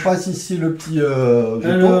 On passe ici le petit jeton.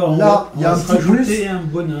 Alors, là, il y a un petit plus. Un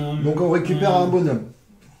bonhomme. Donc on récupère un bonhomme.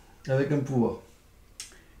 Avec un pouvoir.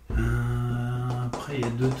 Après, il y a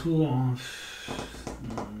 2 tours. Hein.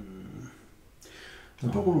 C'est un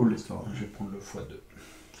peu relou l'histoire. Je vais prendre le x2.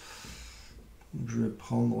 Je vais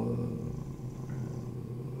prendre...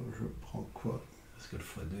 Je prends quoi? Parce que le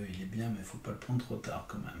x2, il est bien, mais il faut pas le prendre trop tard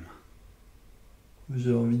quand même.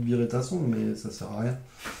 J'ai envie de virer ta sonde, mais ça sert à rien.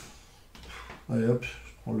 Allez hop, je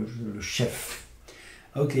prends le chef.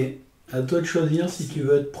 Ok, à toi de choisir si tu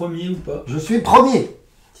veux être premier ou pas. Je suis premier.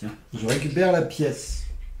 Tiens. Je récupère la pièce.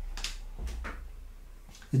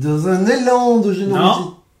 Et dans un élan de générosité.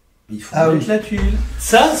 Non. Il faut mettre la tuile.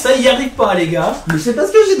 Ça, il n'y arrive pas, les gars. Mais c'est parce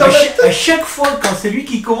que j'ai dans à chaque fois, quand c'est lui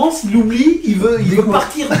qui commence, il oublie, il veut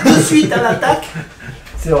partir de suite à l'attaque.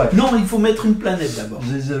 C'est vrai. Non, il faut mettre une planète d'abord.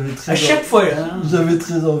 À chaque fois. Hein. J'avais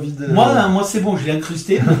très envie de... Moi c'est bon, je l'ai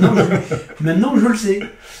incrusté. Maintenant, je le sais.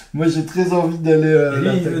 Moi, j'ai très envie d'aller à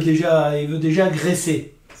l'attaque. Il veut déjà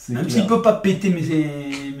graisser. Même s'il ne peut pas péter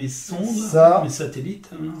mes sondes, mes satellites.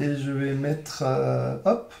 Hein. Et je vais mettre...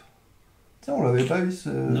 hop. Tiens, on l'avait pas vu ce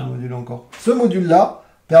module encore. Ce module-là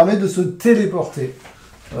permet de se téléporter.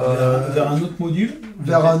 Vers un autre module.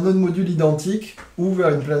 Vers un autre module identique ou vers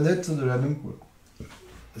une planète de la même couleur.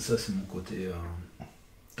 Ça, c'est mon côté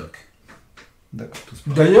toc. D'accord.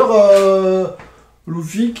 D'ailleurs,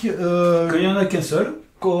 Lufik... quand il n'y en a qu'un seul.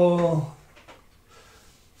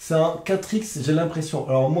 C'est un 4X, j'ai l'impression.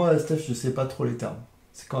 Alors moi, Steph, je sais pas trop les termes.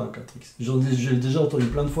 C'est quoi un 4X? J'ai déjà entendu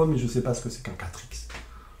plein de fois, mais je sais pas ce que c'est qu'un 4X.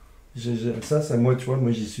 Ça, c'est moi, tu vois,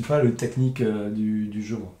 moi, j'y suis pas le technique du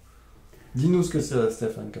jeu, moi. Dis-nous ce que c'est,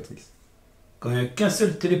 Steph, un 4X. Quand il n'y a qu'un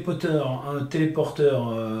seul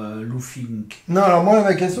téléporteur, Loofing. Non, alors moi,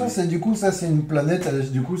 ma question, c'est du coup, ça, c'est une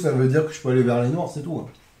planète. Du coup, ça veut dire que je peux aller vers les noirs, c'est tout. Hein.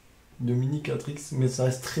 De mini 4X, mais ça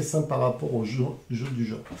reste très simple par rapport au jeu du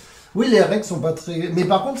jeu. Oui, les règles sont pas très... Mais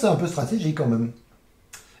par contre, c'est un peu stratégique quand même.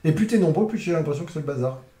 Et plus t'es nombreux, plus j'ai l'impression que c'est le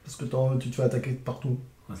bazar. Parce que tu te fais attaquer de partout.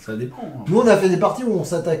 Ça dépend. Hein. Nous, on a fait des parties où on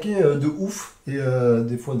s'attaquait de ouf, et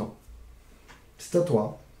des fois, non. C'est à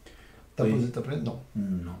toi. T'as posé ta planète? Non.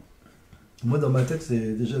 Non. Moi, dans ma tête,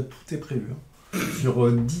 c'est déjà tout est prévu. Hein. Sur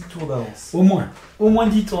 10 tours d'avance. Au moins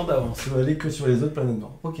 10 tours d'avance. Tu vas aller que sur les autres planètes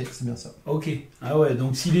noires. Ok, c'est bien ça. Ok. Ah ouais,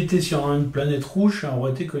 donc s'il était sur une planète rouge, ça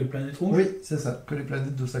aurait été que les planètes rouges? Oui, c'est ça, que les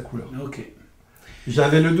planètes de sa couleur. Ok.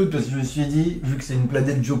 J'avais le doute parce que je me suis dit, vu que c'est une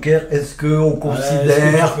planète Joker, est-ce qu'on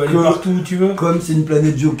considère que tu peux aller partout où tu veux? Comme c'est une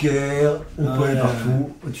planète Joker, on peut aller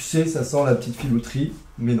partout. Tu sais, ça sent la petite filouterie,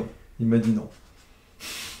 mais non. Il m'a dit non.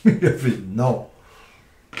 Il a fait non.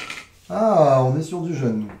 Ah, on est sur du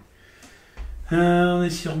jaune. On est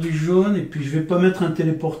sur du jaune, et puis je vais pas mettre un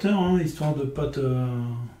téléporteur, hein, histoire de pas te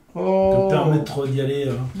permettre d'y aller.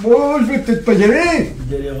 Oh, je vais peut-être pas y aller.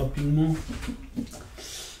 D'y aller rapidement.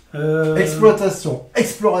 Exploitation,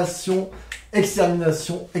 exploration,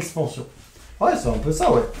 extermination, expansion. Ouais, c'est un peu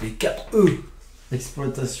ça, ouais. Les 4 E.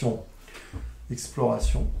 Exploitation,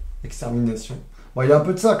 exploration, extermination. Bon, il y a un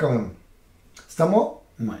peu de ça quand même. C'est à moi?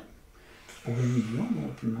 Ouais. On va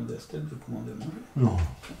plus demander à Steph de commander manger. Non.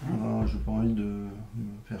 Ah, j'ai pas envie de me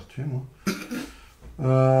faire tuer, moi.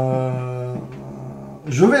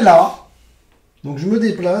 Je vais là. Donc je me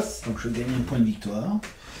déplace. Donc je gagne un point de victoire.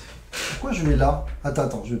 Pourquoi je vais là?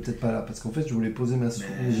 Attends, je vais peut-être pas là. Parce qu'en fait, je voulais poser ma souris.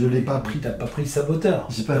 Je l'ai pas pris. T'as pas pris le saboteur.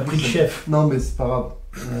 J'ai pas pris le chef. Non, mais c'est pas grave.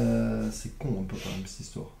 C'est con un peu quand même cette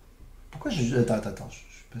histoire. Pourquoi j'ai... Attends, je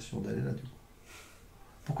suis pas sûr d'aller là du coup.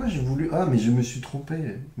 Pourquoi j'ai voulu... Ah, mais je me suis trompé.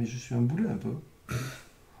 Mais je suis un boulet un peu.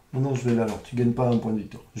 Non, je vais là alors. Tu gagnes pas un point de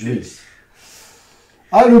victoire. Je vais ici.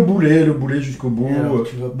 Ah, le boulet jusqu'au bout. Alors,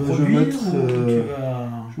 tu vas je vais mettre...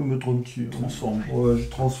 Je vais mettre un petit... Transformer. Ouais, je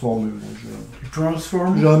transforme. Tu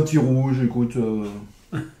transformes? J'ai un petit rouge, écoute.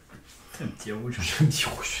 Un petit rouge. J'ai un petit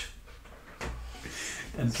rouge.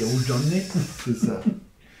 Un petit rouge dans le nez. C'est ça.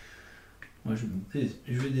 Moi, je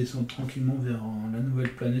vais descendre tranquillement vers la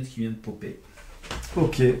nouvelle planète qui vient de popper.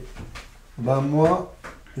 Ok. Bah moi,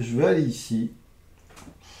 je vais aller ici.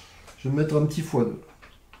 Je vais mettre un petit x2.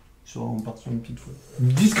 On part sur une petite fois.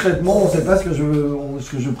 Discrètement, on ne sait pas ce que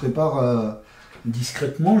je prépare.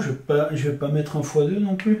 Discrètement, je vais pas mettre un x2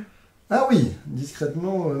 non plus. Ah oui,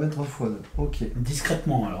 discrètement, on va mettre un x2. Ok.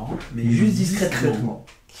 Discrètement alors, hein. Mais juste discrètement.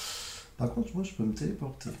 Par contre, moi, je peux me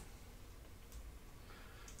téléporter.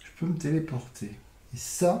 Et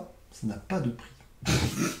ça n'a pas de prix. Je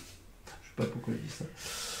sais pas pourquoi je dis ça.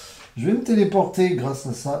 Je vais me téléporter grâce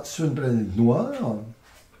à ça sur une planète noire.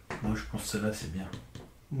 Moi, je pense que celle-là, c'est bien.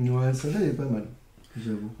 Ouais, celle-là, elle est pas mal,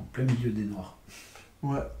 j'avoue. En plein milieu des noirs.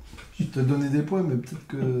 Ouais. Je t'ai donné des points, mais peut-être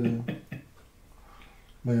que...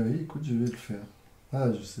 Bah oui, écoute, je vais le faire. Ah,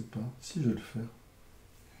 je sais pas. Si, je vais le faire.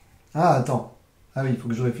 Ah, attends. Ah oui, il faut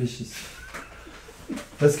que je réfléchisse.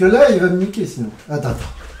 Parce que là, il va me niquer, sinon. Attends.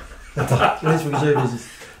 Là, il faut que je réfléchisse.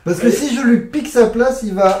 Parce que si je lui pique sa place,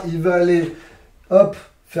 il va aller... Hop,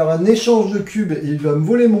 faire un échange de cubes et il va me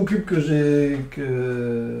voler mon cube que j'ai...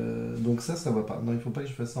 Donc ça va pas. Non, il faut pas que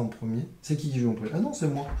je fasse ça en premier. C'est qui joue en premier? Ah non, c'est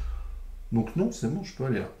moi. Donc non, c'est bon, je peux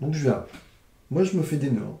aller là. Donc je viens. Moi, je me fais des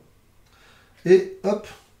nœuds. Et hop.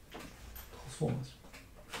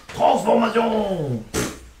 Transformation.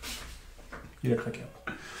 Il a craqué.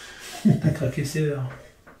 Il a craqué sévère.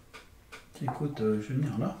 Écoute, je vais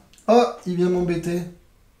venir là. Ah, il vient m'embêter.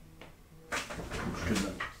 Je te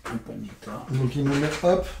donne. ça. Donc il me met,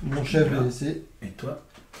 hop, mon chef l'a laissé. Et toi,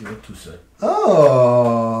 tu vas tout seul.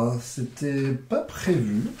 Ah, c'était pas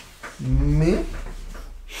prévu, mais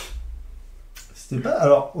c'était pas.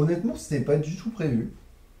 Alors honnêtement, c'était pas du tout prévu.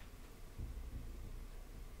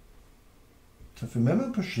 Ça fait même un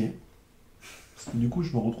peu chier. Parce que du coup,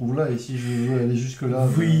 je me retrouve là et si je veux aller jusque là,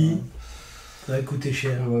 oui, ça va coûter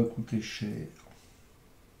cher. Ça va coûter cher.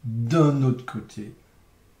 D'un autre côté.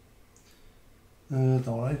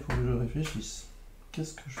 Attends, là, il faut que je réfléchisse.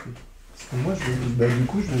 Qu'est-ce que je fais? Parce que moi, du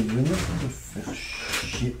coup, je vais venir te faire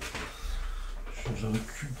chier. Je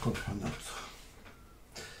recule comme un autre.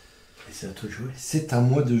 Et c'est à toi de jouer. C'est à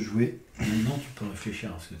moi de jouer. Maintenant, tu peux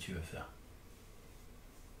réfléchir à ce que tu veux faire.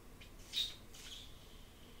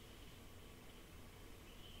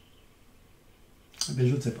 Mais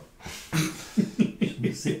je ne sais pas. Je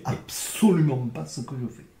ne sais absolument pas ce que je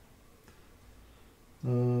fais.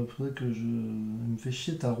 Faudrait que je... Il me fait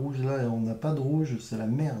chier ta rouge là et on n'a pas de rouge, c'est la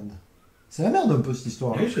merde. C'est la merde un peu cette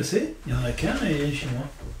histoire. Oui, je sais, il n'y en a qu'un et chez moi.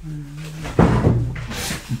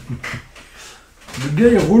 Le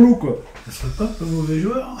gars est relou quoi. Ça serait pas un mauvais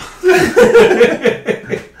joueur.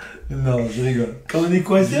 Non, je rigole. Quand on est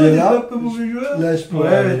coincé, on n'est pas un peu mauvais joueur. Là, je peux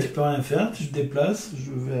ouais, tu peux rien faire, tu te déplaces.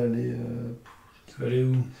 Je vais aller... Tu vas aller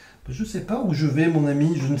où? Je sais pas où je vais, mon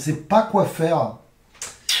ami. Je ne sais pas quoi faire.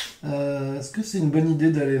 Est-ce que c'est une bonne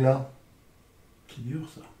idée d'aller là? C'est dur,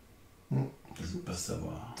 ça. Je ne pas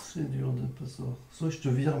savoir. C'est dur de ne pas savoir. Soit je te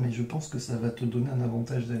vire, mais je pense que ça va te donner un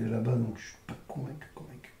avantage d'aller là-bas, donc je suis pas convaincu.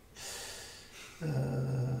 Putain,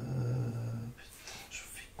 je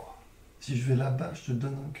fais quoi? Si je vais là-bas, je te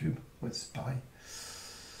donne un cube. Ouais, c'est pareil.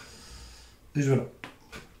 Et je vais là.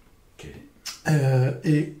 Ok.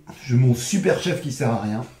 Et j'ai mon super chef qui sert à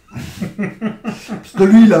rien. Parce que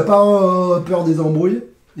lui, il a pas peur des embrouilles.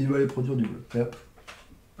 Il va aller produire du bleu. Hop.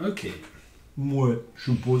 Ok. Ouais,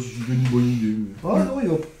 je suppose que c'est une bonne idée. Mais... Ah non, il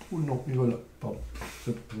va... Oh, non, il va là. Pardon.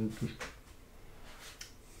 Ça peut toucher.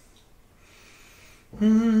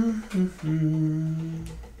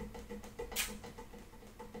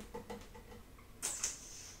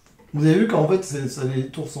 Vous avez vu qu'en fait, les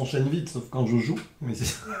tours s'enchaînent vite, sauf quand je joue. Mais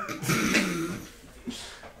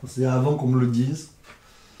c'est avant qu'on me le dise.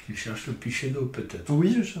 Tu cherches le pichet d'eau, peut-être?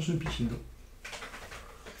 Oui, je cherche le pichet d'eau.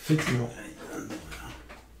 Effectivement.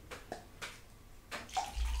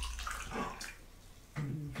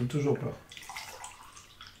 J'ai toujours peur.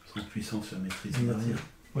 Sans puissance, la maîtrise.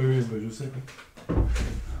 Oui, bah, je sais.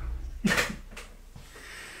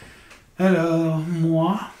 Alors,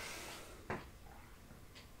 moi...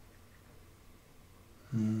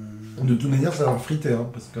 De toute manière, ça va friter, hein,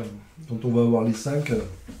 parce que quand on va avoir les 5... oui.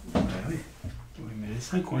 Oui, mais les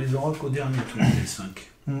 5, on les aura qu'au dernier tour, les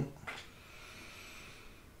 5.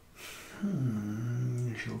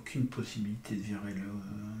 J'ai aucune possibilité de virer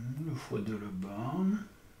le x2 là-bas.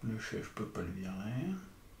 Le chef, je peux pas le virer.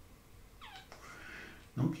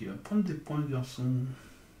 Donc il va prendre des points de garçon.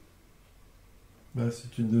 Bah,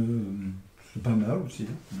 c'est pas mal aussi.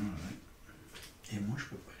 Ouais. Et moi, je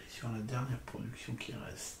peux pas aller sur la dernière production qui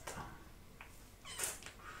reste.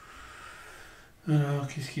 Alors,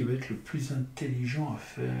 qu'est-ce qui va être le plus intelligent à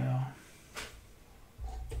faire?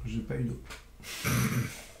 J'ai pas eu d'eau.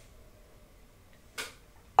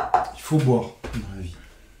 Il faut boire dans la vie.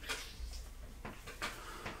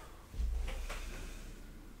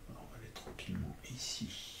 Alors, on va aller tranquillement ici.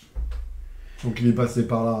 Donc il est passé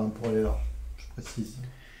par là, hein, pour aller là, je précise.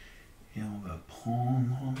 Et on va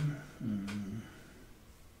prendre... On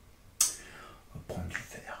va prendre du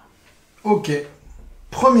verre. Ok.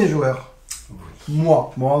 Premier joueur. Oui.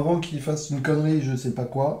 Moi. Bon, avant qu'il fasse une connerie, je sais pas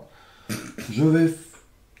quoi, je vais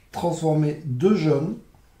transformer 2 jaunes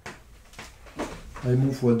avec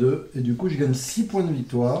mon x2 et du coup je gagne 6 points de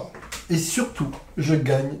victoire et surtout je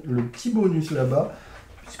gagne le petit bonus là-bas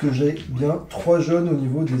puisque j'ai bien 3 jaunes au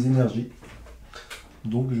niveau des énergies,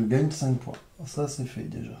 donc je gagne 5 points. Ça c'est fait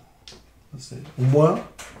déjà, au moins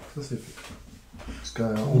ça c'est fait, parce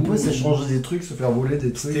qu'on peut s'échanger des trucs, se faire voler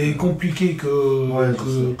des trucs. C'était compliqué que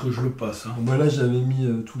je le passe, hein. Moi là j'avais mis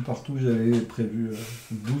tout partout, j'avais prévu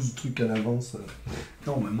 12 trucs à l'avance.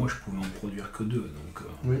 Non mais moi je pouvais en produire que 2, donc...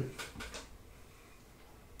 Oui.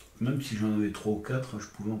 Même si j'en avais 3 ou 4, je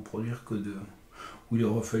pouvais en produire que 2. Ou il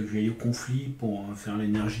aurait fallu que j'aille au conflit pour faire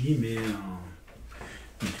l'énergie, mais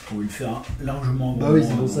tu pouvais le faire largement. Bah oui,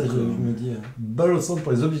 c'est pour ça que je me dis, balle au centre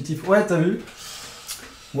pour les objectifs. Ouais, t'as vu?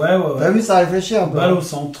 Ouais. T'as vu, ça réfléchit un peu. Balle au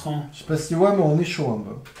centre. Je sais pas si tu vois, mais on est chaud un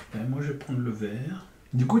peu. Ben, moi, je vais prendre le vert.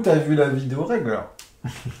 Du coup, t'as vu la vidéo règle alors?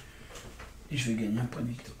 Et je vais gagner un point de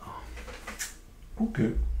victoire. Ok.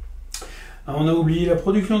 Ah, on a oublié la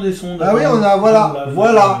production des sons. Ah oui, on a, voilà.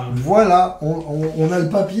 On a le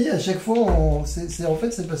papier, à chaque fois, en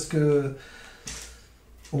fait, c'est parce que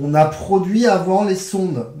on a produit avant les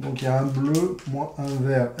sondes. Donc il y a un bleu, moins un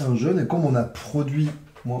vert, un jaune. Et comme on a produit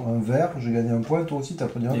moins un vert, j'ai gagné un point. Toi aussi, tu as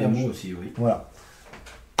produit un vert. Moi aussi, oui. Voilà.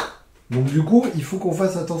 Donc du coup, il faut qu'on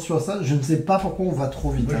fasse attention à ça. Je ne sais pas pourquoi on va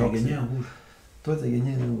trop vite. Moi, j'ai gagné un rouge. Toi, tu as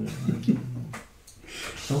gagné un rouge.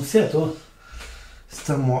 Donc c'est à toi.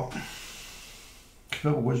 C'est à moi. Je sais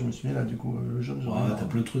pas pourquoi je me suis mis là, du coup. Le jaune, t'as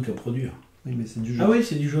plein de trucs à produire. Oui, mais c'est du jaune. Ah oui,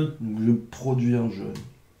 c'est du jaune. Donc je produis un jaune.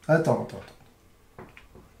 Attends.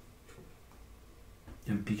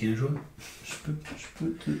 Il va me piquer un jaune. Je peux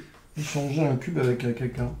te échanger un cube avec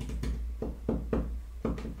quelqu'un.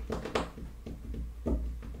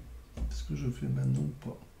 Est-ce que je fais maintenant ou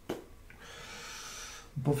pas?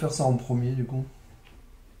 On peut faire ça en premier, du coup.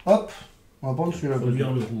 Hop. On va prendre celui-là.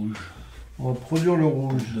 Produire le rouge. On va produire le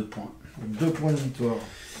rouge. 2 points. 2 points de victoire.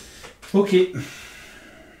 Ok.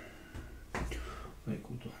 Bah,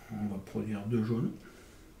 écoute, on va produire 2 jaunes.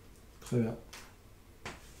 Très bien.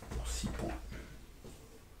 Pour 6 points.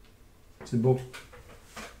 C'est beau.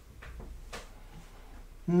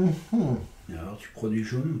 Et alors, tu produis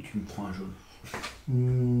jaune ou tu me prends un jaune?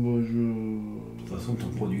 De toute façon, tu en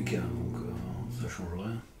produis qu'un, donc ça change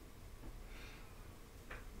rien.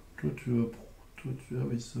 Toi, tu vas... Ah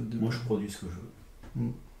oui, ça dépend. Moi, je produis ce que je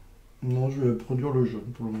veux. Non, je vais produire le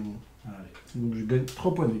jaune pour le moment. Allez. Donc, je gagne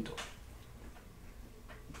 3 points de victoire.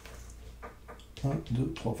 1,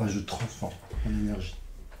 2, 3. Enfin, je transforme en énergie.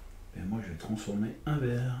 Et moi, je vais transformer un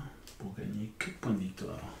vert pour gagner 4 points de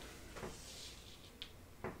victoire.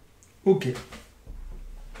 Ok.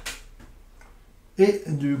 Et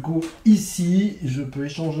du coup, ici, je peux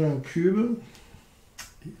échanger un cube.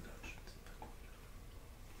 Et là, je ne sais pas quoi.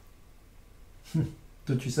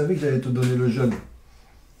 Toi, tu savais que j'allais te donner le jaune.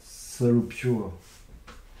 Salopio.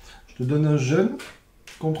 Je te donne un jaune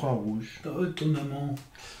contre un rouge. Étonnamment.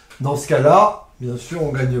 Dans ce cas-là, bien sûr,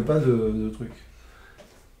 on gagne pas de trucs.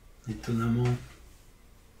 Étonnamment.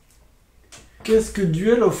 Qu'est-ce que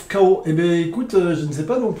Duel of KO? Eh bien, écoute, je ne sais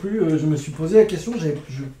pas non plus. Je me suis posé la question,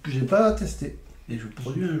 j'ai pas testé. Et je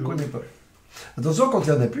produis un jaune. Je connais pas. Attention, quand il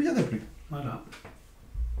y en a plus, il y en a plus. Voilà.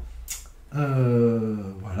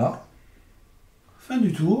 Voilà. Fin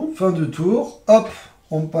du tour. Fin de tour. Hop,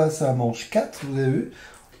 on passe à manche 4, vous avez vu.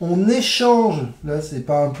 On échange, là c'est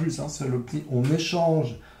pas un plus, hein, c'est le petit. On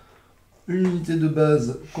échange une unité de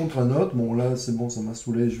base contre un autre. Bon, là c'est bon, ça m'a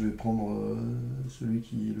saoulé, je vais prendre celui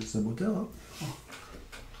qui est le saboteur. Hein.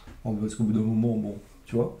 Oh, parce qu'au bout d'un moment, bon,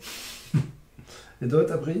 tu vois. Et toi,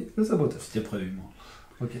 t'as pris le saboteur. C'était prévu, moi.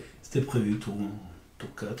 Ok. C'était prévu, tour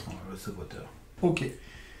 4, le saboteur. Ok.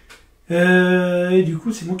 Et du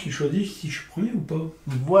coup, c'est moi qui choisis si je suis premier ou pas.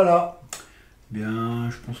 Voilà. Bien,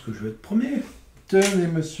 je pense que je vais être premier. Tenez,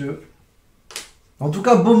 monsieur. En tout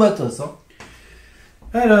cas, beau matos, hein.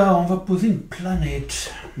 Alors, on va poser une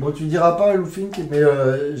planète. Bon, tu diras pas, Loufink, mais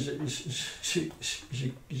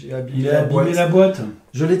j'ai abîmé la boîte.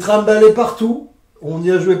 Je l'ai trimballé partout. On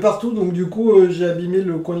y a joué partout, donc du coup, j'ai abîmé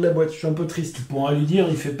le coin de la boîte. Je suis un peu triste. Tu pourras lui dire,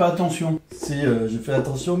 il fait pas attention. Si, j'ai fait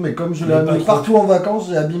attention, mais comme je l'ai amené partout en vacances,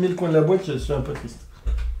 j'ai abîmé le coin de la boîte, je suis un peu triste.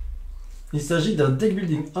 Il s'agit d'un deck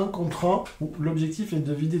building 1 contre 1, où l'objectif est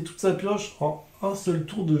de vider toute sa pioche en un seul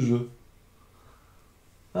tour de jeu.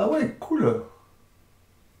 Ah ouais, cool.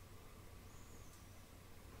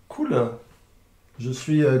 Cool. Je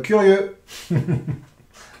suis curieux.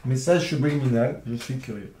 Message subliminal, je suis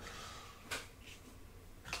curieux.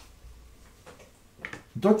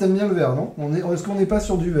 Toi, t'aimes bien le vert, non? Est-ce qu'on n'est pas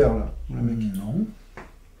sur du vert, là, le mec? Non.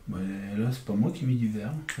 Mais là, c'est pas moi qui ai mis du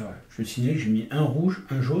vert. Ouais. Je vais signaler que j'ai mis un rouge,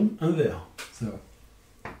 un jaune, un vert. C'est vrai.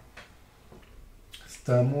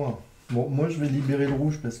 C'était à moi. Bon, moi, je vais libérer le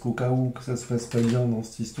rouge parce qu'au cas où que ça se passe pas bien dans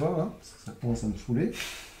cette histoire-là, parce que ça commence à me saouler.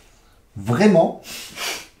 Vraiment.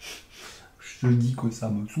 Je te dis que ça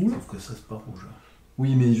me saoule. Sauf que ça, c'est pas rouge.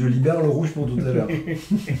 Oui, mais je libère le rouge pour tout à l'heure.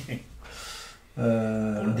 Pour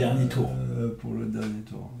le dernier tour. Pour le dernier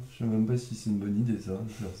tour. Je sais même pas si c'est une bonne idée, ça, de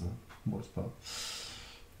faire ça. Bon, c'est pas.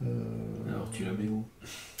 Alors, tu la mets où?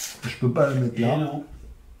 Je peux pas la mettre là. Non.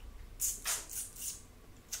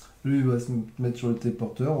 Lui, il va se mettre sur le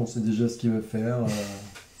téléporteur. On sait déjà ce qu'il va faire.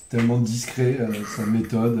 Tellement discret, sa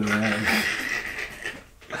méthode.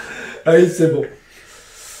 Allez, c'est bon.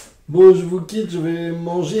 Bon, je vous quitte, je vais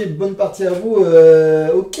manger. Bonne partie à vous.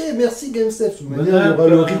 Ok, merci GameStep. Il y aura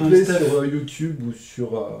le replay sur YouTube ou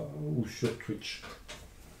sur Twitch.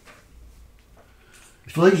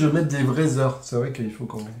 Il faudrait que je mette des vraies heures. C'est vrai qu'il faut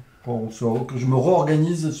que je me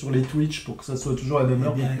réorganise sur les Twitch pour que ça soit toujours à la même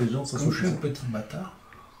heure pour que les gens s'assoient. Je suis un petit bâtard.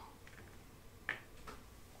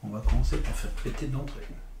 On va commencer par faire péter d'entrée.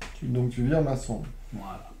 Donc tu vires ma sonde.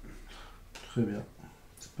 Voilà. Très bien.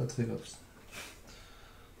 C'est pas très grave.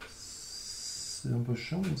 C'est un peu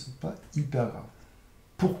chiant, mais c'est pas hyper grave.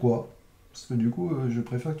 Pourquoi? Parce que du coup, je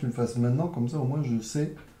préfère que tu le fasses maintenant, comme ça au moins je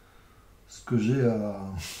sais ce que j'ai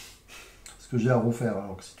à refaire.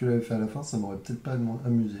 Alors que si tu l'avais fait à la fin, ça m'aurait peut-être pas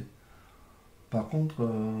amusé. Par contre,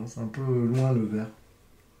 c'est un peu loin le vert.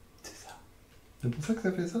 C'est ça. C'est pour ça que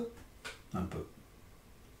ça fait ça? Un peu.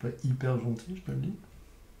 Pas hyper gentil, je te le dis.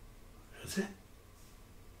 Je sais.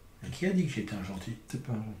 Mais qui a dit que j'étais un gentil? T'es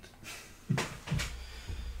pas un gentil.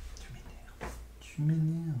 Tu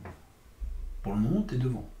m'énerves. Pour le moment, t'es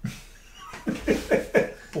devant.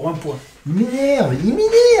 Pour un point. Il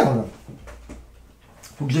m'énerve.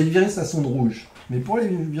 Faut que j'aille virer sa sonde rouge. Mais pour aller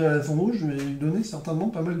virer la sonde rouge, je vais lui donner certainement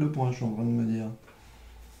pas mal de points, je suis en train de me dire.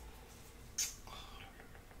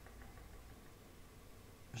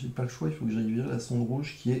 J'ai pas le choix, il faut que j'aille virer la sonde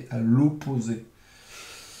rouge qui est à l'opposé.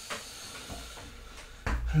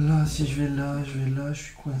 Là, si je vais là, je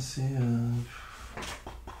suis coincé.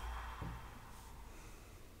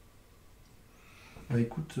 Bah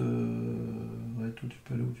écoute, ouais, toi tu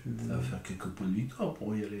peux aller où tu veux. Ça va faire quelques points de victoire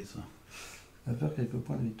pour y aller, ça. Ça va faire quelques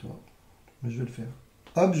points de victoire. Mais je vais le faire.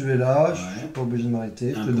 Hop, je vais là, je suis pas obligé de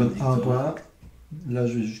m'arrêter. Je te donne un point. Là,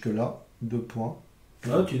 je vais jusque là. 2 points.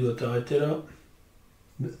 Là, tu dois t'arrêter là.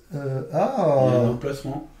 Ah. Il y a un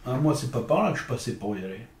emplacement. Ah, moi, c'est pas par là que je passais pour y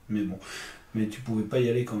aller. Mais bon. Mais tu pouvais pas y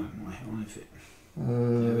aller quand même, ouais, en effet.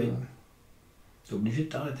 Oui. T'es obligé de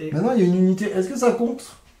t'arrêter. Maintenant, il y a une unité. Est-ce que ça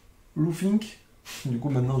compte? Loofink? Du coup,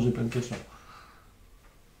 maintenant, j'ai plein de questions.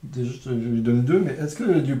 Déjà, je lui donne 2, mais est-ce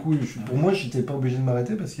que, du coup, pour moi, je n'étais pas obligé de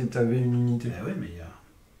m'arrêter parce que tu avais une unité? Ah ouais, mais il y a...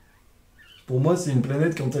 Pour moi, c'est une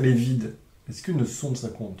planète quand elle est vide. Est-ce qu'une sonde, ça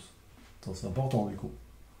compte? C'est important, du coup.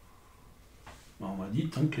 On m'a dit,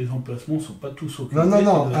 tant que les emplacements sont pas tous occupés...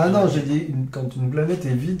 Non. Ah non, j'ai dit quand une planète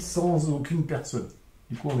est vide sans aucune personne.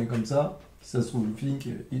 Du coup, on est comme ça. Si ça se trouve, le Fink,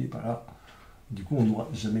 il n'est pas là. Du coup, on n'aura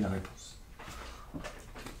jamais la réponse.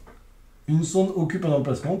 Une sonde occupe un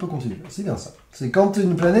emplacement, on peut continuer. C'est bien ça. C'est quand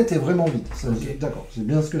une planète est vraiment vide. Okay. D'accord, c'est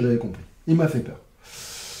bien ce que j'avais compris. Il m'a fait peur.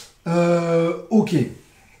 Ok.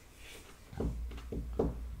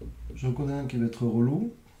 J'en connais un qui va être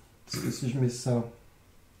relou. Parce que si je mets ça...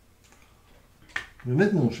 Je vais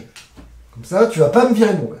mettre mon chef. Comme ça, tu vas pas me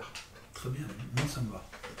virer mon verre. Très bien, moi ça me va.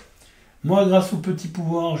 Moi, grâce au petit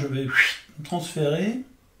pouvoir, je vais transférer.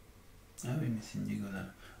 Ah oui, mais c'est une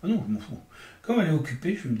diagonale. Ah non, je m'en fous. Comme elle est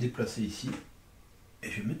occupée, je vais me déplacer ici.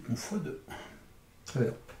 Et je vais mettre mon x2. Très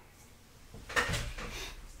bien.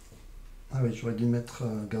 Ah oui, j'aurais dû mettre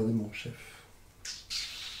garder mon chef.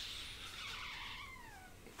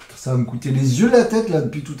 Ça va me coûter les yeux la tête là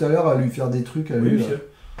depuis tout à l'heure à lui faire des trucs à lui.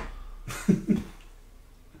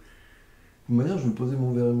 Oui, de toute manière, je vais poser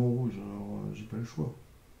mon vert et mon rouge, alors j'ai pas le choix.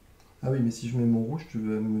 Ah oui, mais si je mets mon rouge, tu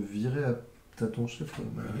vas me virer à ton chef.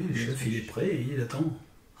 Bah oui, le chef il est prêt et il attend.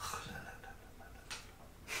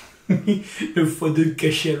 Le x2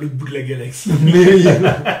 caché à l'autre bout de la galaxie.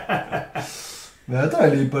 Mais attends,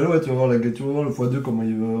 elle est pas loin, tu vas voir le x2 comment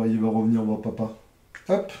il va revenir voir papa.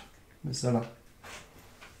 Hop, mets ça là.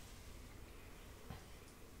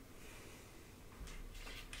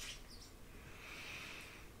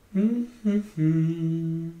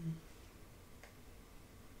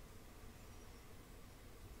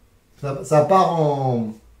 Ça part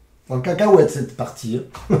en cacahuète cette partie.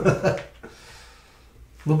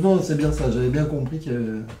 Donc non, c'est bien ça, j'avais bien compris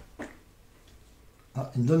que...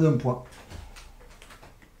 Ah, il me donne un point.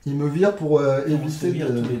 Il me vire pour éviter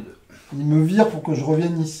de... Il me vire pour que je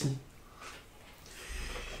revienne ici.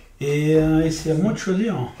 Et c'est à moi de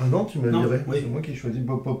choisir. Ah non, tu m'as viré. Oui. C'est moi qui ai choisi.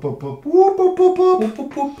 Pop, pop, pop, pop.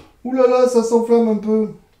 Ouh là là, ça s'enflamme un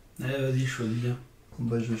peu. Allez, vas-y, choisis bien.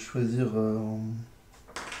 Bah, je vais choisir...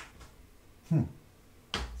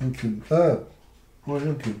 un cube. Ah, ouais,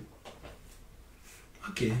 un cube.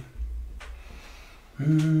 Ok.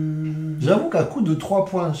 J'avoue qu'à coup de 3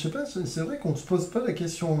 points, je sais pas, c'est vrai qu'on ne se pose pas la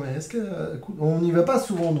question, mais est-ce qu'on n'y va pas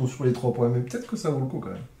souvent, nous, sur les 3 points, mais peut-être que ça vaut le coup, quand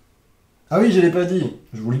même. Ah oui, je l'ai pas dit.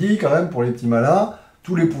 Je vous le dis, quand même, pour les petits malins,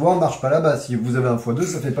 tous les pouvoirs ne marchent pas là-bas. Si vous avez un x2,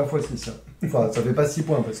 ça fait pas x6, ça. Enfin, ça fait pas 6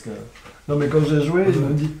 points, parce que... Non, mais quand j'ai joué, je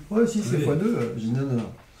me dis, ouais, si c'est x2, j'ai dit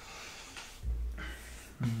non.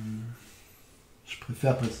 Je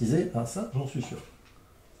préfère préciser, ah ça, j'en suis sûr.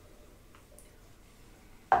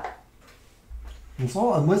 On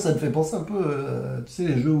sent, moi ça me fait penser un peu, tu sais,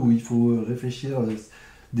 les jeux où il faut réfléchir,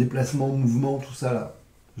 déplacement, mouvement, tout ça là.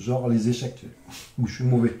 Genre les échecs, où je suis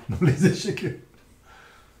mauvais dans les échecs.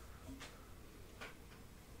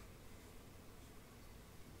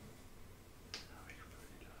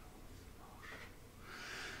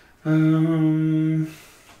 Il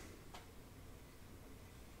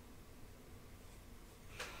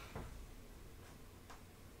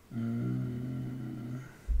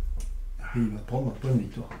va prendre un point de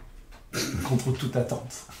victoire. Contre toute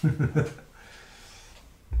attente.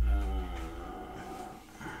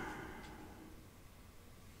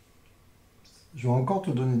 Je vais encore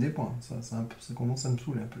te donner des points. Ça commence à me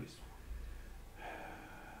saouler un peu.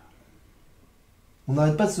 On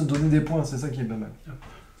n'arrête pas de se donner des points, c'est ça qui est pas mal.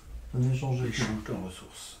 On échange de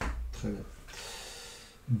ressources. Très bien.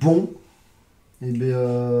 Bon. Et bien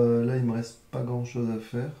là, il me reste pas grand chose à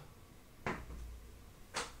faire.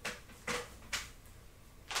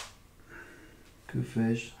 Que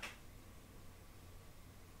fais-je?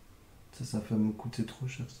 Ça va me coûter trop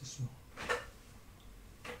cher ce soir.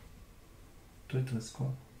 Toi, il te reste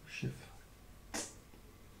quoi, chef?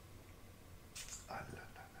 Ah là là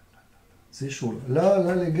là là. C'est chaud.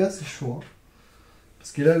 Là, les gars, c'est chaud. Hein.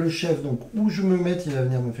 Parce que là, le chef, donc, où je me mette, il va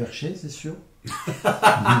venir me faire chier, c'est sûr.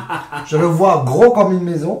 Je le vois gros comme une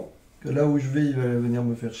maison. Que là où je vais, il va venir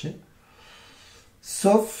me faire chier.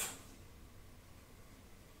 Sauf...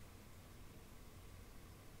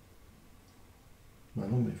 Bah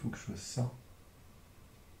non, mais il faut que je fasse ça.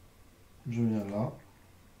 Je viens là.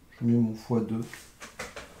 Je mets mon x2. Je gagne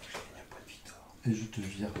un point de victoire. Et je te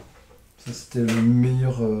vire. Ça, c'était le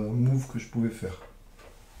meilleur move que je pouvais faire.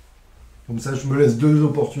 Comme ça, je me laisse deux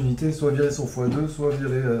opportunités. Soit virer son x2, soit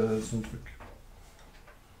virer son truc.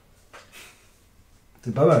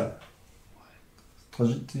 C'est pas mal. Ouais.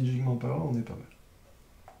 Stratégiquement parlant, on est pas mal.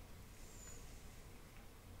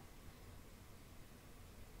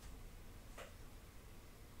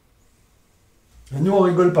 Et nous, on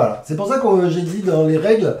rigole pas là. C'est pour ça que j'ai dit dans les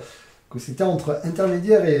règles que c'était entre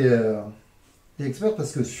intermédiaire et expert,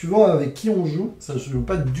 parce que suivant avec qui on joue, ça ne joue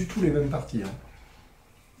pas du tout les mêmes parties. Hein.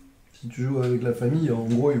 Si tu joues avec la famille, en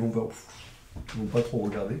gros, ils vont pas trop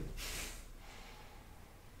regarder.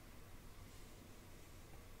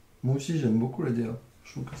 Moi aussi, j'aime beaucoup la DA.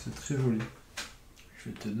 Je trouve que c'est très joli. Je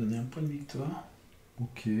vais te donner un point de victoire.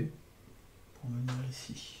 Ok. Pour venir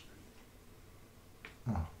ici.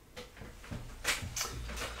 Ah.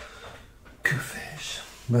 Que fais-je?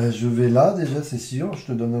 Bah, je vais là, déjà, c'est sûr. Je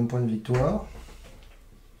te donne un point de victoire.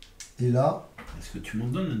 Et là... Est-ce que tu m'en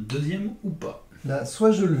donnes un deuxième ou pas? Là,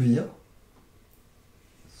 soit je le vire,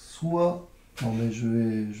 soit... Non, mais je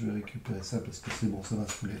vais récupérer ça parce que c'est bon, ça va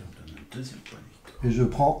saouler. Là. Je donne un deuxième point de victoire. Et je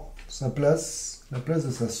prends sa place, la place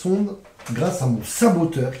de sa sonde, grâce à mon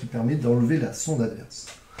saboteur qui permet d'enlever la sonde adverse.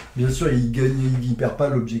 Bien sûr, il perd pas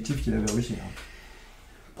l'objectif qu'il avait réussi. Hein.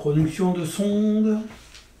 Production de sonde.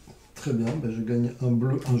 Très bien, ben je gagne un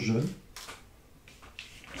bleu, un jaune.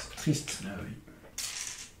 C'est triste. Ah oui.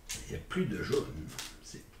 Il n'y a plus de jaune.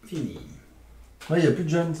 C'est fini. Ouais, il n'y a plus de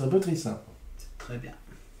jaune, c'est un peu triste ça. C'est très bien.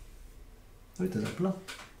 Oui, t'en as plein.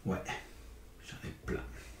 Ouais, j'en ai plein.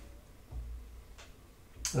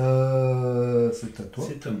 C'est à toi.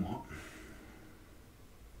 C'est à moi.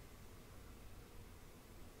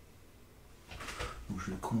 Donc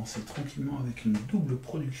je vais commencer tranquillement avec une double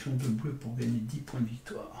production de bleu pour gagner 10 points de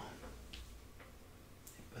victoire.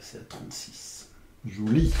 Et passer à 36.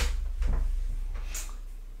 Joli.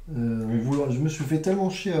 Je me suis fait tellement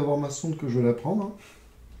chier à avoir ma sonde que je vais la prendre. Hein.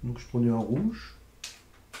 Donc je produis un rouge.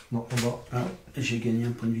 Non, en bas. Ah, j'ai gagné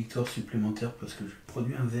un point de victoire supplémentaire parce que je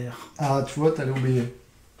produis un vert. Ah, tu vois, t'allais oublier.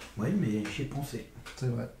 Oui, mais j'y ai pensé. C'est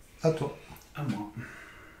vrai. À toi. À moi.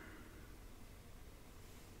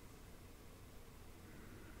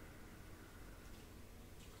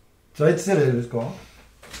 Ça va être serré le score.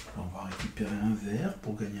 On va récupérer un vert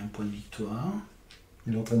pour gagner un point de victoire.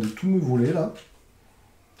 Il est en train de tout me voler là.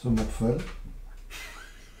 Ce morphale.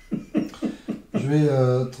 Je vais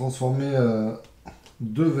transformer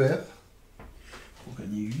 2 verts. Pour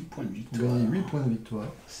gagner 8 points de victoire. Pour gagner 8 points de victoire.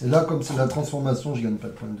 Et là, comme c'est la transformation, je ne gagne pas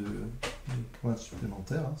de points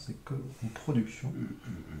supplémentaires. Hein. C'est que en production.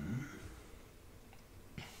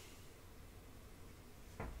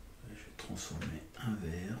 Je vais transformer un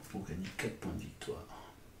vert pour gagner 4 points de victoire.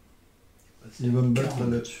 Il va me battre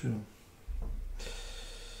là-dessus. Là.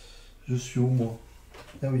 Je suis au moins.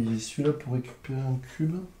 Ah oui, il est celui-là pour récupérer un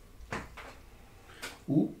cube.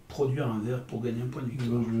 Ou produire un vert pour gagner un point de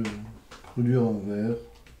victoire. Je vais produire un vert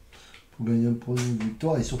pour gagner un point de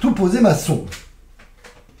victoire et surtout poser ma sonde.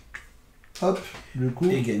 Hop, du coup.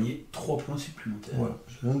 Et gagner 3 points supplémentaires. Voilà,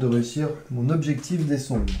 je viens de réussir mon objectif des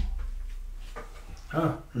sondes.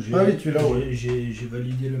 Ah, oui, tu l'as. J'ai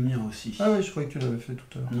validé le mien aussi. Ah oui, je croyais que tu l'avais fait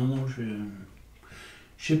tout à l'heure. Non, non,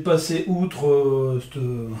 j'ai passé outre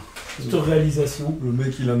cette réalisation. Le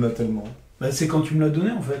mec, il en a tellement. Bah, c'est quand tu me l'as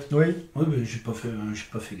donné en fait. Oui. Oui, mais j'ai pas fait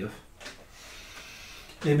gaffe.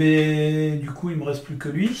 Et bien, du coup, il me reste plus que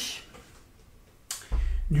lui.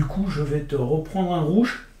 Du coup, je vais te reprendre un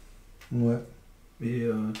rouge. Ouais. Et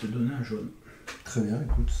te donner un jaune. Très bien,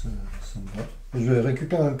 écoute, ça me va. Je vais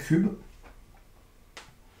récupérer un cube.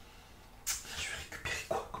 Je vais récupérer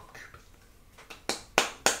quoi comme cube?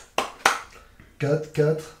 4,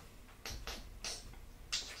 4.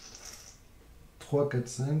 3, 4,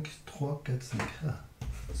 5. 3, 4, 5. Ah.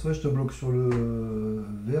 Soit je te bloque sur le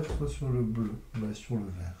vert, soit sur le bleu. Bah, sur le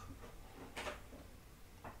vert.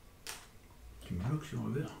 Tu me bloques sur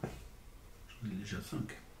le vert. J'en ai déjà 5.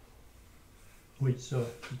 Oui, c'est vrai.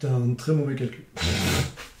 C'était un très mauvais calcul.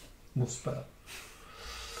 Bon, c'est pas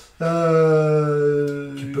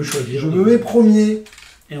grave. Tu peux choisir. Je me mets premier.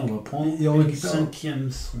 Et on va prendre une 5e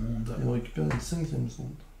sonde. Et on récupère une 5e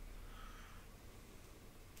sonde.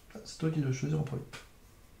 Ah, c'est toi qui dois choisir en premier.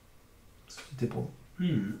 C'était pour moi.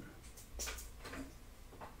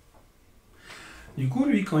 Du coup,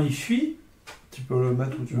 lui, quand il fuit... Tu peux le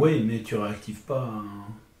mettre où tu veux. Oui, mais tu réactives pas...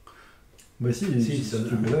 Bah si tu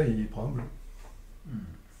le mets là, il prend un bleu.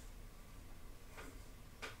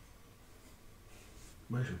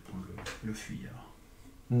 Ouais, je vais prendre le fuyard.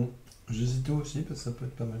 J'hésitais aussi, parce que ça peut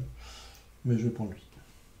être pas mal. Mais je vais prendre lui.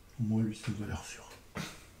 Au moins, lui, ça me l'air sûr.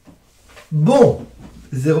 Bon,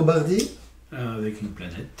 0 bardi. Avec une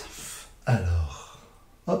planète. Alors,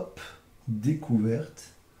 hop,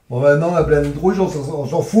 découverte. Bon, maintenant, la planète rouge, on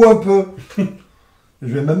s'en fout un peu. Je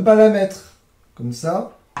vais même pas la mettre. Comme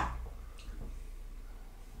ça.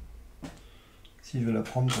 Si je vais la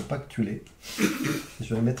prendre pour pas que tu l'aies. Je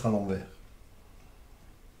vais la mettre à l'envers.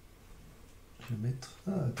 Je vais mettre...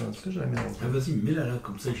 Ah, attends, est-ce que je la mets à l'envers? Vas-y, mets-la là,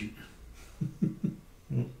 comme ça, j'ai...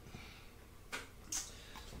 Mais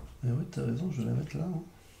oui, t'as raison, je vais la mettre là. Hein.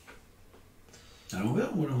 À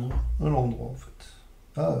l'envers ou à l'endroit? À l'endroit, en fait.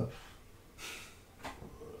 Ah.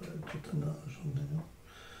 Je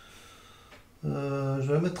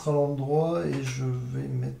vais la mettre à l'endroit et je vais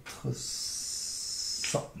mettre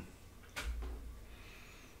ça.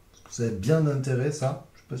 Parce que ça a bien d'intérêt, ça.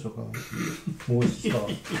 Je suis pas sûr quand même. Bon, aussi, c'est pas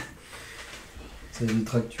grave. Ça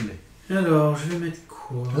évitera que tu l'aies. Alors, je vais mettre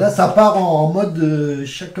quoi? Là, ça part en mode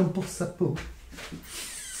chacun pour sa peau.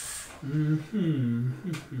 Qu'est-ce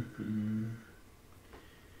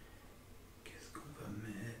qu'on va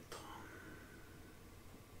mettre?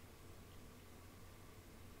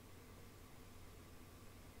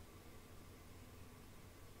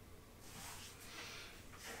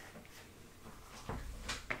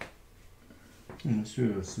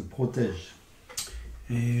 Monsieur se protège.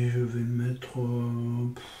 Et je vais mettre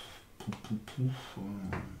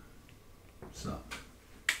ça.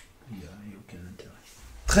 Il n'y a aucun intérêt.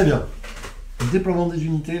 Très bien. Le déploiement des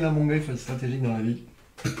unités, là mon gars, il faut être stratégique dans la vie.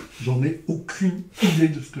 J'en ai aucune idée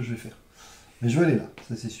de ce que je vais faire. Mais je vais aller là,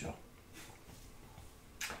 ça c'est sûr.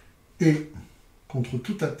 Et, contre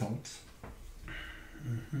toute attente,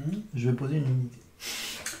 je vais poser une unité.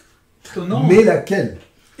 Étonnant. Mais laquelle?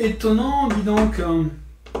 Étonnant, dis donc.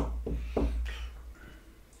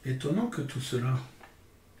 Étonnant que tout cela.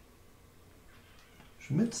 Je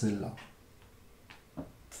vais mettre celle-là.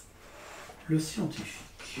 Le scientifique.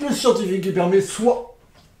 Le scientifique qui permet soit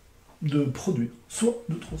de produire, soit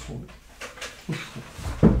de transformer.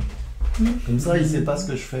 Comme ça, il ne sait pas ce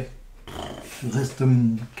que je fais. Je reste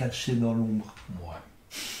caché dans l'ombre. Ouais.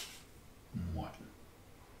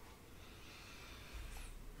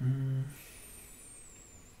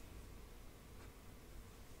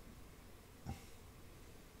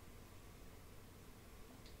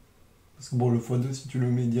 Parce que bon, le x2, si tu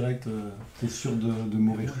le mets direct, t'es sûr de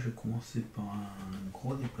mourir. Moi, je vais commencer par un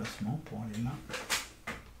gros déplacement pour aller là.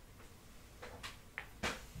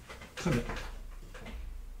 Très bien.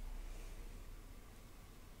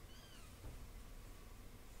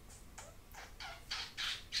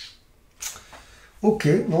 Ok,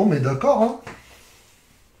 non mais d'accord. Hein.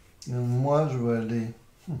 Moi, je vais aller...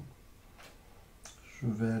 Je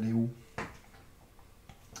vais aller où?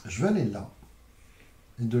 Je vais aller là.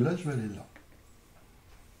 Et de là, je vais aller là.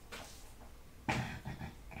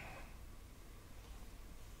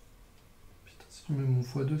 Putain, si tu mets mon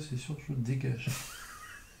x2, c'est sûr que je le dégage.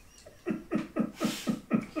 Je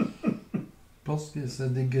pense que ça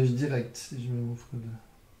dégage direct si je mets mon x2.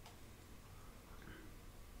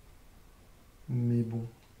 Mais bon.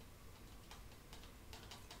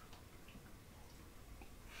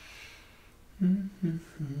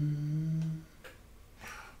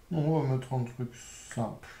 On va mettre un truc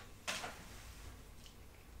simple.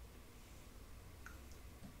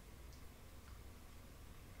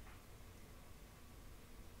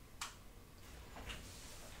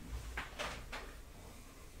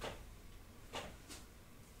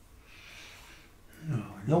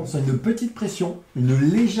 Alors, Non, c'est une petite pression, une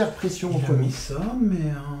légère pression entre nous. Ça,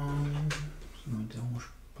 mais ça ne me dérange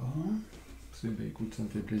pas. Bah, écoute, ça me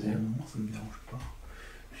fait plaisir. Non, ça ne me dérange pas.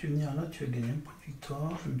 Je vais venir là, tu vas gagner un point de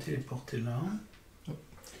victoire. Je vais me téléporter là.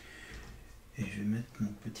 Et je vais mettre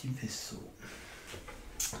mon petit vaisseau.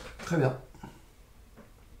 Très bien.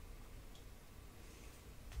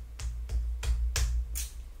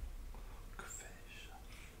 Que fais-je?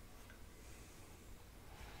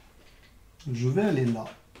 Je vais aller là.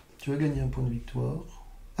 Tu vas gagner un point de victoire.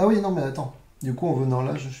 Ah oui, non, mais attends. Du coup, en venant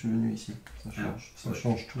là, je suis venu ici. Ça change, ça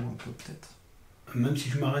change tout un peu, peut-être. Même si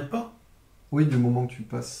je m'arrête pas? Oui, du moment que tu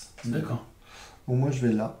passes. D'accord. Bon, moi, je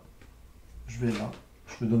vais là. Je vais là.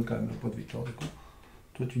 Je te donne quand même un point de victoire, du coup.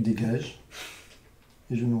 Toi, tu dégages.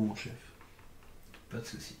 Et je mets mon chef. Pas de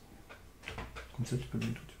souci. Comme ça, tu peux le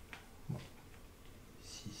mettre tout de suite. Voilà.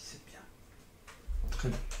 Si, c'est bien. Très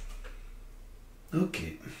bien. Ok.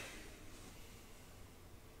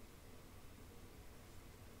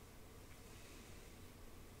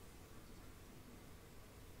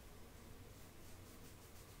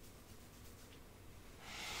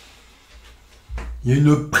 Il y a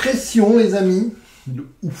une pression, les amis, de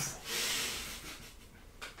ouf.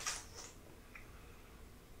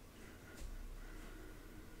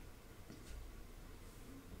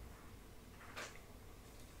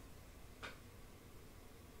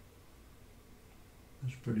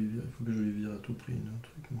 Je peux lui virer, il faut que je lui vire à tout prix un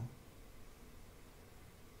truc, moi.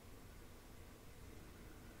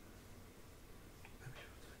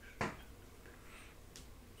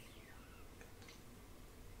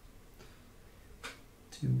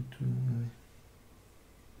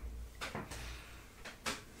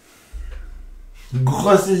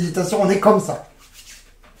 Grosse hésitation, on est comme ça.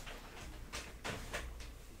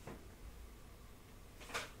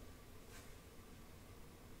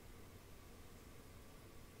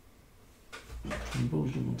 Je ne sais pas où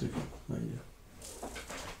je l'ai monté. Ah, il est là.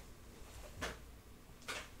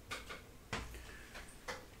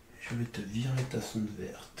 Je vais te virer ta sonde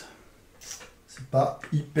verte. C'est pas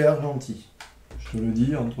hyper gentil. Je te le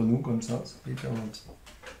dis entre nous comme ça, c'est pas hyper gentil.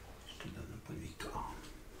 Je te donne un point de victoire.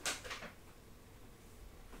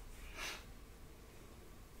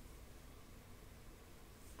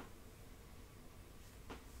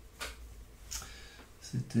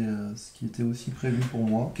 C'était ce qui était aussi prévu pour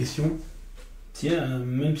moi. Question. Tiens,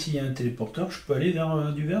 même s'il y a un téléporteur, je peux aller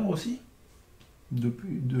vers du verre aussi? Oui,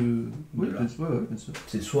 bien sûr.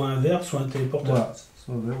 C'est soit un verre, soit un téléporteur. Voilà,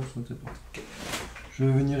 soit vert ou soit téléporteur. Okay. Je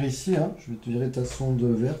vais venir ici, hein. Je vais te virer ta sonde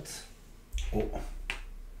verte. Oh.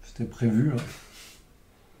 C'était prévu. Hein.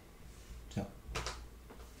 Tiens.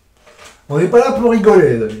 On n'est pas là pour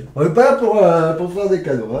rigoler, les amis. On n'est pas là pour faire des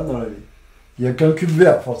cadeaux hein, dans la vie. Il n'y a qu'un cube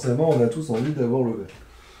vert, forcément, on a tous envie d'avoir le vert.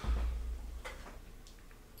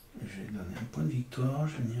 Je vais donner un point de victoire,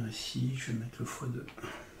 je vais venir ici, je vais mettre le x2.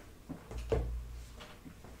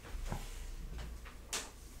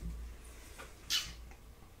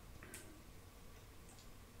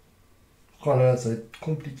 Oh là là, ça va être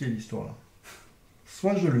compliqué l'histoire là.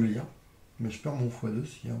 Soit je le vire, mais je perds mon x2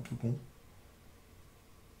 s'il est un peu con.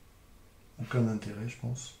 Aucun intérêt, je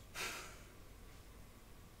pense.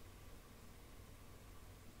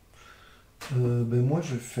 Ben moi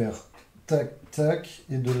je vais faire tac tac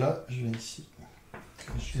et de là je vais ici.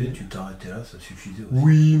 Tu t'arrêtais là, ça suffisait aussi.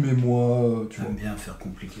 Oui, mais moi tu aimes bien faire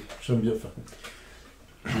compliqué. J'aime bien faire compliqué.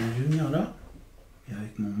 Je vais venir là et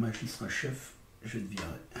avec mon magistrat chef, je vais te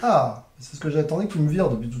virer. Ah, c'est ce que j'attendais que tu me vires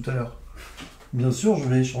depuis tout à l'heure. Bien sûr, je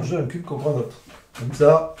vais échanger un cube contre un autre. Comme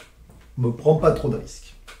ça, me prends pas trop de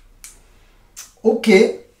risques. Ok.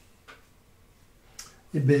 Eh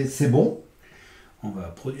ben c'est bon. On va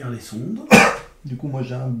produire les sondes. Du coup, moi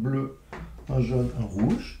j'ai un bleu, un jaune, un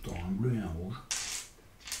rouge. Tu auras un bleu et un rouge.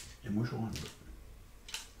 Et moi j'aurai un bleu.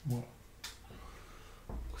 Voilà.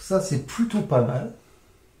 Ça c'est plutôt pas mal.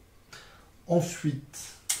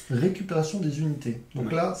 Ensuite, récupération des unités. Donc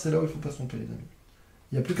ouais. Là, c'est là où il ne faut pas se tromper, les amis.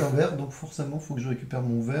 Il n'y a plus qu'un vert, donc forcément, il faut que je récupère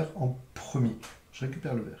mon vert en premier. Je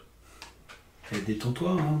récupère le vert. Et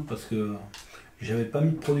détends-toi, hein, parce que j'avais pas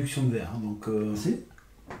mis de production de vert. Hein, donc, Si.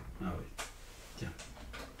 Ah oui. Tiens.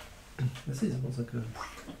 Ah si, c'est pour ça que...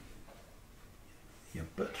 Il n'y a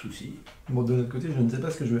pas de souci. Bon, de l'autre côté, je ne sais pas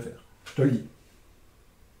ce que je vais faire. Je te le dis.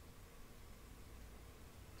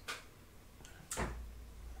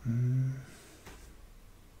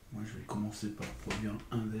 Moi, je vais commencer par produire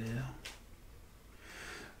un verre.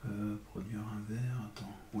 Produire un verre.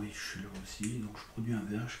 Attends. Oui, je suis là aussi. Donc, je produis un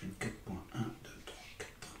verre. Je gagne 4 points. 1, 2, 3,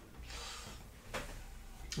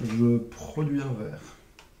 4. Je produis un verre.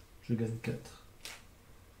 Je gagne 4.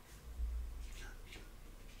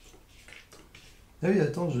 Ah oui,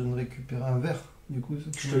 attends, je viens de récupérer un verre. Du coup,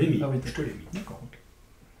 je te l'ai mis. Ah, oui, je te l'ai mis. D'accord. Okay.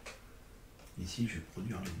 Ici, je vais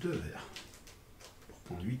produire les deux verres. Pour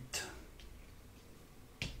prendre 8.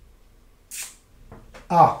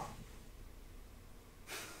 Ah.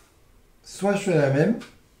 Soit je fais la même,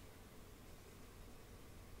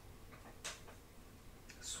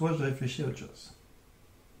 soit je réfléchis à autre chose.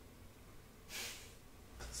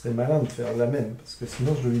 Ce serait malin de faire la même, parce que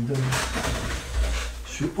sinon je lui donne...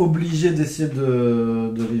 Je suis obligé d'essayer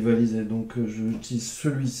de rivaliser, donc j'utilise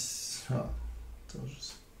celui-ci. Ah. Attends, je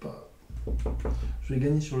sais pas. Je vais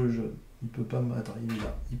gagner sur le jaune. Il peut pas me... Attends, il est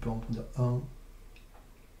là. Il peut en prendre un.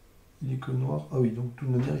 Il est que noir. Ah oui, donc de toute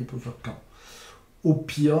manière, il peut faire qu'un. Au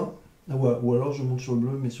pire... Ah ouais, ou alors je monte sur le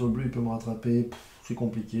bleu, mais sur le bleu, il peut me rattraper. C'est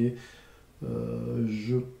compliqué.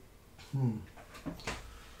 Je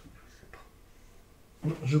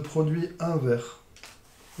produis un vert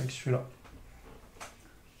avec celui-là.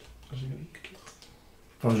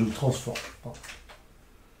 Enfin, je le transforme. Pardon.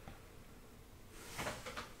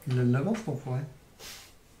 Il a de l'avance, ton forêt.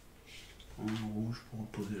 En rouge pour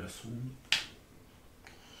reposer la sonde.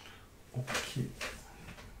 Ok.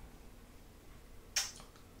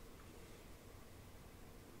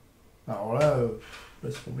 Alors là,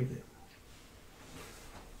 c'est compliqué.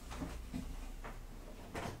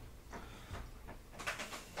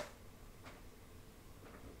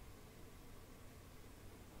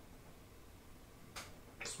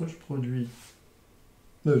 Soit je produis...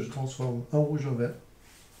 je transforme un rouge en vert. De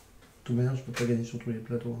toute manière, je peux pas gagner sur tous les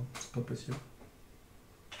plateaux. Hein. C'est pas possible.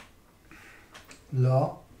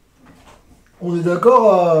 Là... On est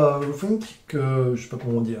d'accord, Loofink, que je sais pas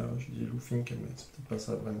comment on dit, hein, je dis Loofink, mais c'est peut-être pas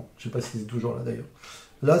ça vraiment. Je sais pas si c'est toujours là d'ailleurs.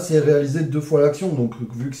 Là, c'est réalisé 2 fois l'action, donc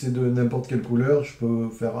vu que c'est de n'importe quelle couleur, je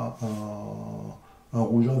peux faire un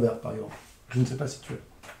rouge, un vert par exemple. Je ne sais pas si tu veux.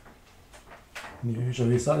 Mais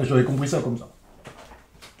j'avais ça, et j'avais compris ça comme ça.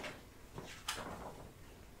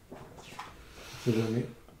 Je sais jamais.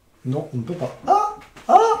 Non, on ne peut pas. Ah,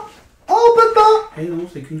 on peut pas. Eh non,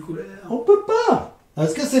 c'est qu'une couleur. On peut pas.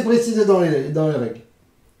 Est-ce que c'est précisé dans les règles?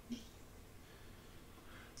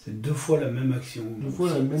 C'est 2 fois la même action. 2 fois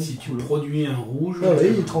la même si tu produis un rouge... Ah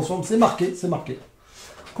oui, il transforme, c'est marqué, c'est marqué.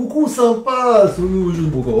 Coucou, sympa, ce nouveau jeu de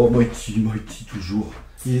Bonjour. Oh, Mighty, toujours.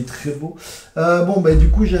 Il est très beau. Bon, du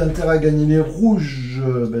coup, j'ai intérêt à gagner les rouges.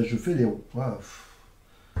 Je fais les rouges. Voilà.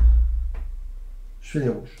 Je fais les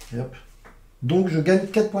rouges. Et hop. Donc, je gagne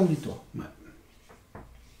 4 points de victoire. Ouais.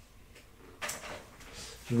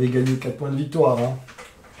 Je vais gagner 4 points de victoire. Hein.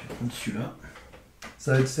 Je vais prendre celui-là.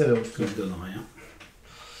 Ça va être sérieux. Parce qu'il ne donne rien.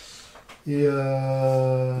 Et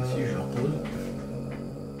si je repose.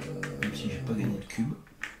 Même si j'ai pas gagné de cube.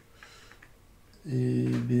 Et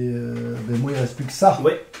moi, il ne reste plus que ça.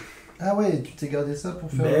 Ouais. Ah ouais, tu t'es gardé ça pour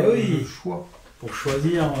faire le choix. Pour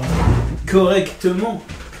choisir correctement.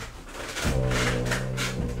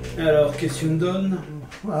 Alors, qu'est-ce que tu me donnes?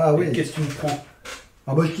 Ah oui. Qu'est-ce que tu me prends?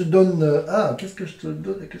 Ah je te donne... qu'est-ce que je te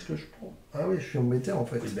donne et qu'est-ce que je prends? Ah oui, je suis embêté en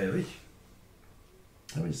fait. Oui.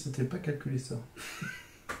 Ah oui, c'était pas calculé ça.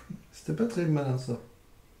 C'était pas très malin ça.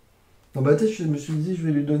 Non peut-être je me suis dit je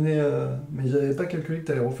vais lui donner... mais j'avais pas calculé que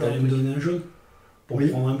tu allais refaire un truc. Tu allais me donner un jaune pour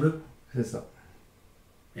prendre un bleu? C'est ça.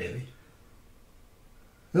 Eh oui.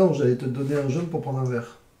 Non, j'allais te donner un jaune pour prendre un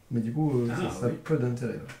vert. Mais du coup, ça a peu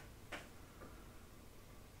d'intérêt.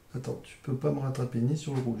 Attends, tu peux pas me rattraper ni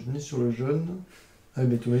sur le rouge, ni sur le jaune. Ah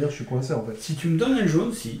mais de toute manière, je suis coincé en fait. Si tu me donnes un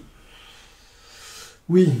jaune, si.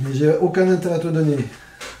 Oui, mais j'ai aucun intérêt à te donner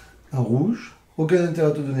un rouge, aucun intérêt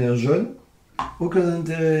à te donner un jaune, aucun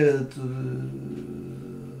intérêt à te...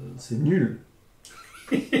 C'est nul.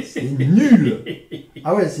 C'est nul.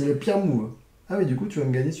 Ah ouais, c'est le pire move. Ah oui, du coup, tu vas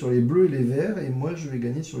me gagner sur les bleus et les verts, et moi, je vais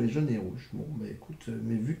gagner sur les jaunes et les rouges. Bon, écoute,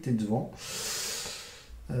 mais vu que tu es devant,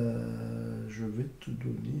 je vais te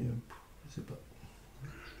donner... Je sais pas.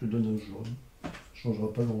 Je te donne un jaune. Ça ne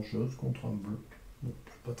changera pas grand-chose contre un bleu. Bon,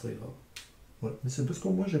 c'est pas très grave. Voilà. Mais c'est parce que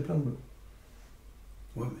moi, j'ai plein de bleus.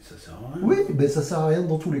 Ouais, mais ça sert à rien. Oui, mais ça sert à rien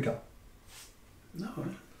dans tous les cas. Ah ouais.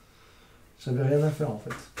 J'avais rien à faire, en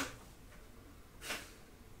fait.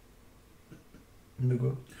 De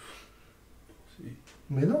quoi?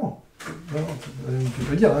 Mais non, tu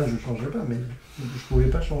peux dire, hein, je ne changerai pas, mais je ne pouvais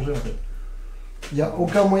pas changer en fait. Il n'y a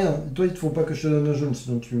aucun moyen. Toi, il ne te faut pas que je te donne un jaune,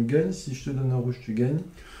 sinon tu gagnes. Si je te donne un rouge, tu gagnes.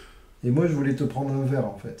 Et moi, je voulais te prendre un vert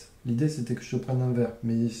en fait. L'idée, c'était que je te prenne un vert.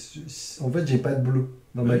 Mais en fait, j'ai pas de bleu.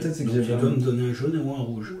 Dans ma tête, c'est que j'ai... Tu dois me donner un jaune ou un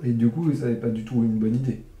rouge. Et du coup, ça n'est pas du tout une bonne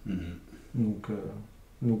idée. Donc,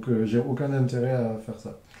 j'ai aucun intérêt à faire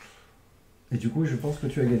ça. Et du coup, je pense que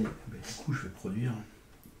tu as gagné. Du coup, je vais produire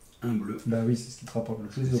un bleu. Bah oui, c'est ce qui te rapporte le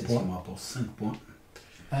plus de points. Ça me rapporte 5 points.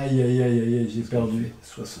 Aïe, aïe, aïe, aïe, j'ai perdu.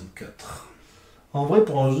 64. En vrai,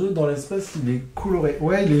 pour un jeu dans l'espace, il est coloré.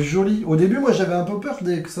 Ouais, il est joli. Au début, moi, j'avais un peu peur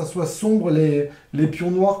que ça soit sombre, les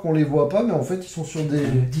pions noirs, qu'on les voit pas, mais en fait, ils sont sur des...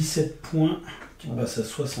 17 points, tu passes à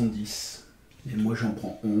 70. Et moi, j'en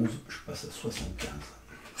prends 11, je passe à 75.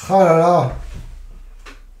 Ah là là!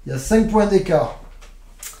 Il y a 5 points d'écart.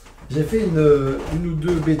 J'ai fait une ou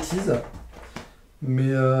deux bêtises,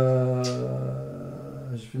 mais...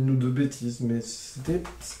 J'ai fait une ou deux bêtises, mais c'était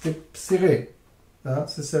serré. Hein,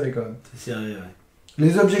 c'est serré quand même. C'est serré, ouais.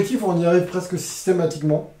 Les objectifs, on y arrive presque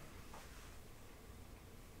systématiquement.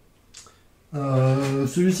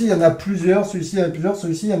 Celui-ci, il y en a plusieurs. Celui-ci, il y en a plusieurs.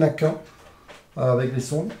 Celui-ci, il n'y en a qu'un. Avec les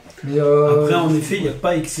sondes. Mais, après, en effet, il n'y a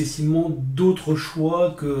pas excessivement d'autres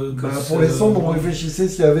choix que pour les sondes, on réfléchissait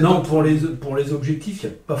s'il y avait... Non, pour les objectifs, il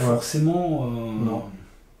n'y a pas forcément... Non.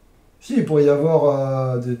 Si, il pourrait y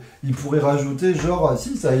avoir... il pourrait rajouter, genre...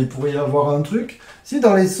 Si, ça, il pourrait y avoir un truc. Si,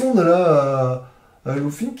 dans les sondes, là...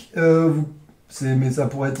 Loofink, mais ça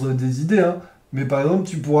pourrait être des idées, hein. Mais par exemple,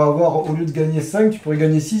 tu pourrais avoir, au lieu de gagner 5, tu pourrais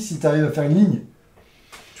gagner 6 si tu arrives à faire une ligne.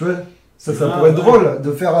 Tu vois, ça pourrait être drôle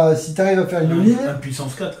de faire, si tu arrives à faire une ligne. Un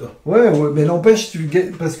puissance 4, quoi. Ouais, mais n'empêche,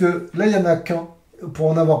 parce que là, il n'y en a qu'un.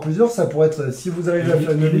 Pour en avoir plusieurs, ça pourrait être, si vous arrivez à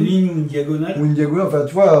faire une ligne ou une diagonale. Ou une diagonale, enfin,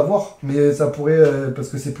 tu vois, à voir. Mais ça pourrait, parce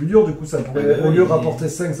que c'est plus dur, du coup, ça pourrait, au lieu de rapporter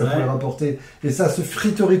 5, ça pourrait rapporter. Et ça se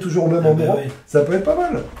friterait toujours au même endroit. Ça peut être pas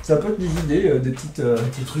mal. Ça peut être des idées, des petites. Un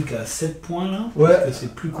petit truc à 7 points, là. Ouais. Parce que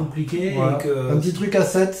c'est plus compliqué. Voilà. Et que... Un petit truc à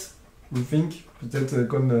 7, you think. Peut-être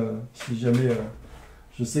comme, si jamais.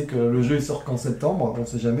 Je sais que le jeu il sort qu'en septembre, on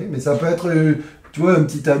sait jamais. Mais ça peut être. Tu vois, un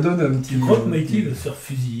petit add-on, un petit... Tu crois que Mighty va se faire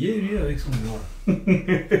fusiller, lui, avec son jeu?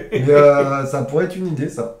 Mais ça pourrait être une idée,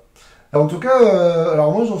 ça. En tout cas,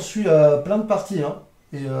 alors moi, j'en suis à plein de parties, hein.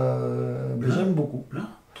 Et j'aime beaucoup. Plein?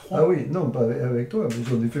 3? Ah oui, non, pas avec toi, mais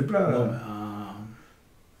j'en ai fait plein. Non, mais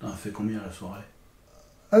t'en as fait combien la soirée?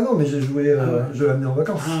 Ah non, mais j'ai joué, je l'ai amené en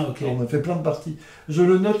vacances. Ah, ok. On a fait plein de parties. Je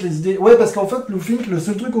le note, les idées. Ouais, parce qu'en fait, Loofink, le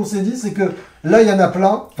seul truc qu'on s'est dit, c'est que là, il y en a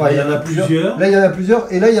plein. Enfin, il y en a plusieurs. Là, il y en a plusieurs.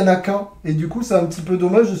 Et là, il y en a qu'un. Et du coup, c'est un petit peu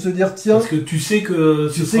dommage de se dire, tiens. Parce que tu sais que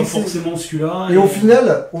ce sera forcément celui-là. Et au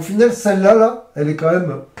final, celle-là, là, elle est quand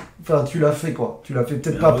même. Enfin, tu l'as fait, quoi. Tu l'as fait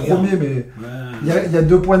peut-être pas premier, mais. Il y a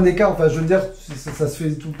 2 points d'écart. Enfin, je veux dire, ça se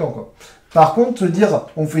fait tout le temps, quoi. Par contre, te dire,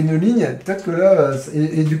 on fait une ligne, peut-être que là,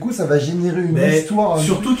 et du coup, ça va générer une histoire.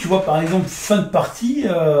 Surtout, tu vois, par exemple, fin de partie,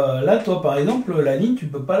 là, toi, par exemple, la ligne, tu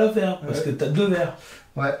peux pas la faire, parce que tu as 2 verres.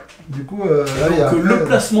 Ouais, du coup, donc, le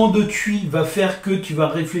placement de tuiles va faire que tu vas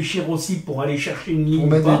réfléchir aussi pour aller chercher une ligne. Pour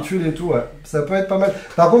mettre des tuiles et tout, ouais. Ça peut être pas mal.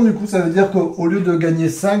 Par contre, du coup, ça veut dire qu'au lieu de gagner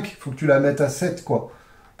 5, il faut que tu la mettes à 7, quoi.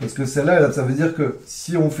 Parce que celle-là, ça veut dire que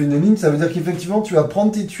si on fait une ligne, ça veut dire qu'effectivement, tu vas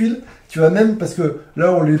prendre tes tuiles, tu vas même, parce que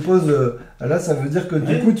là, on les pose, là, ça veut dire que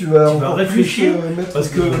du coup, tu vas réfléchir, parce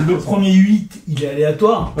que le premier 8, il est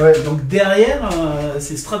aléatoire. Ouais. Donc derrière,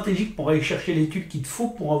 c'est stratégique pour aller chercher les tuiles qu'il te faut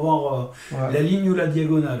pour avoir la ligne ou la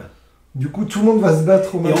diagonale. Du coup, tout le monde va se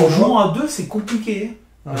battre au même moment. Et en jouant à 2, c'est compliqué.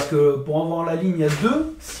 Ouais. Parce que pour avoir la ligne à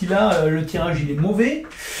 2, si là le tirage il est mauvais,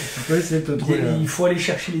 tu peux essayer de te trouver, il faut aller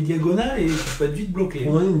chercher les diagonales et tu peux être vite bloqué.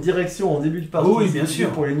 On donne une direction en début de partie. Oui, bien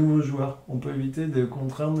sûr. Pour les nouveaux joueurs. On peut éviter de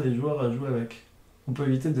contraindre les joueurs à jouer avec. On peut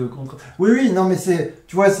éviter de contraindre. Oui, non, mais c'est.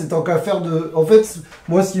 Tu vois, c'est tant qu'à faire de. En fait,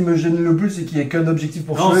 moi, ce qui me gêne le plus, c'est qu'il n'y ait qu'un objectif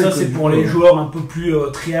pour jouer. Non, ça, c'est pour les joueurs un peu plus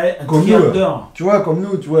triardeurs. Tu vois, comme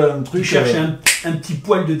nous, tu vois, un truc. Tu cherches un petit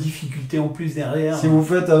poil de difficulté en plus derrière. Si vous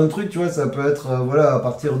faites un truc, tu vois, ça peut être, voilà, à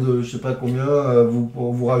partir de, je sais pas combien,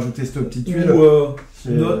 vous rajoutez cette petite tuile.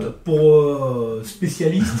 Ou note pour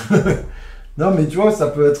spécialiste. Non, mais tu vois, ça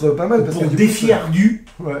peut être pas mal. Parce pour que, défi ardu.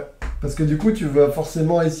 Ouais. Parce que du coup, tu vas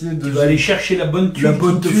forcément essayer de... Tu vas aller chercher la bonne tuile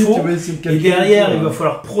qu'il te faut. Et derrière, il va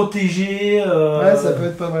falloir protéger... Ouais, ça peut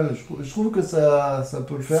être pas mal. Je trouve que ça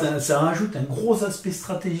peut le faire. Ça rajoute un gros aspect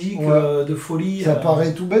stratégique de folie. Ça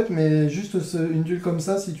paraît tout bête, mais juste une tuile comme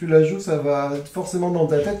ça, si tu la joues, ça va être forcément dans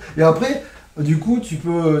ta tête. Et après... Du coup, tu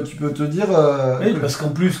peux te dire... oui, parce qu'en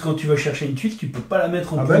plus, quand tu vas chercher une tuile, tu peux pas la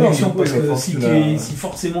mettre en production, parce que si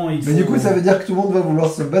forcément il faut... Mais du coup, ça veut dire que tout le monde va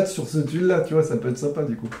vouloir se battre sur ce tuile-là, tu vois, ça peut être sympa,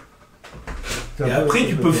 du coup. Et après,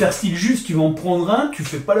 tu peux faire style juste, tu vas en prendre un, tu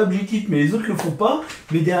fais pas l'objectif, mais les autres le font pas,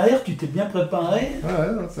 mais derrière, tu t'es bien préparé,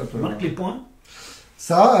 ça peut... marque les points.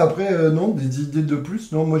 Ça, après, non, des idées de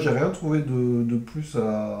plus, non, moi, j'ai rien trouvé de plus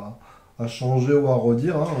à changer ou à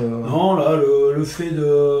redire. Hein, Non, là, le fait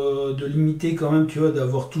de limiter quand même, tu vois,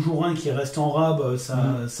 d'avoir toujours un qui reste en rab,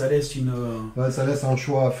 ça laisse une... ça laisse un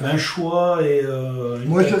choix à faire. Un choix et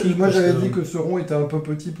moi, j'avais dit que ce rond était un peu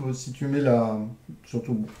petit si tu mets la...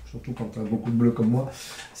 Surtout quand tu as beaucoup de bleus comme moi,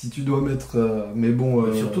 si tu dois mettre... mais bon...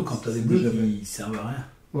 surtout quand tu as des bleus qui servent à rien.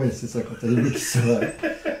 Oui, c'est ça, quand tu as des bleus qui servent à rien.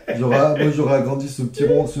 Moi, j'aurais agrandi ce petit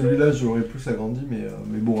rond, celui-là, j'aurais plus agrandi, mais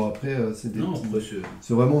bon, après, c'est des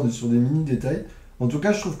c'est vraiment sur des mini détails. En tout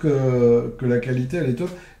cas, je trouve que la qualité, elle est top.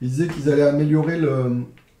 Ils disaient qu'ils allaient améliorer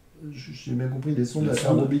j'ai bien compris les sons de la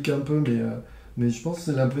thermobique un peu, mais je pense que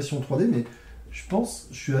c'est l'impression 3D, mais je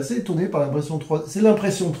suis assez étonné par l'impression 3D. C'est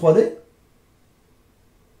l'impression 3D.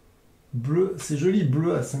 Bleu, c'est joli,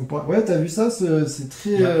 bleu à 5 points. Ouais, t'as vu ça, c'est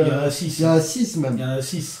très... Il y a un 6. Il y a un 6 même. Il y a un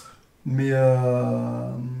 6. Mais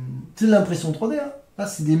c'est l'impression 3D, hein. Ah,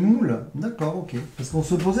 c'est des moules. D'accord, ok. Parce qu'on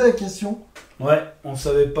se posait la question. Ouais, on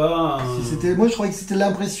savait pas... Si moi, je croyais que c'était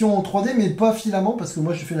l'impression 3D, mais pas filament, parce que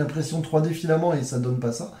moi, je fais l'impression 3D filament et ça donne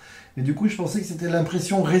pas ça. Et du coup, je pensais que c'était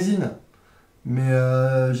l'impression résine. Mais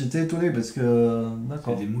j'étais étonné parce que...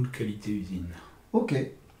 D'accord. C'est des moules qualité usine. Ok.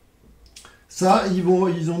 Ça,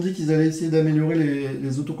 ils ont dit qu'ils allaient essayer d'améliorer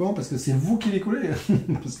les autocollants parce que c'est vous qui les collez.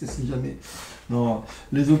 Parce que si jamais... Non,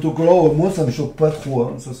 les autocollants, moi, ça me choque pas trop.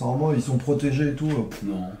 Hein. Sincèrement, ils sont protégés et tout.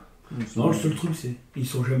 Non. Non, le seul truc, c'est ils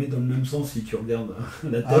sont jamais dans le même sens si tu regardes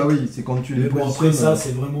la tête. Ah oui, c'est quand tu les positionnes. Bon, après, ça,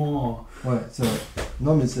 c'est vraiment... Ouais, c'est vrai.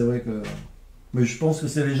 Non, mais c'est vrai que... Mais je pense que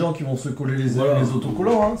c'est les gens qui vont se coller les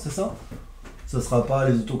autocollants, hein, c'est ça? Ça sera pas...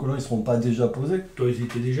 Les autocollants, ils seront pas déjà posés. Toi, ils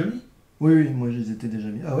étaient déjà mis? Oui, moi, je les étais déjà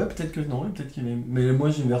mis. Ah ouais, peut-être que... Non, peut-être qu'il est... Mais moi,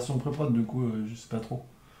 j'ai une version préprod, du coup, je sais pas trop.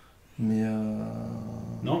 Mais...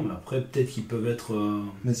 Non, mais après, peut-être qu'ils peuvent être...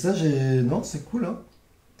 Mais ça, Non, c'est cool, hein.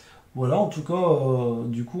 Voilà, en tout cas,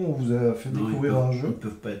 du coup, on vous a fait découvrir un jeu. Ils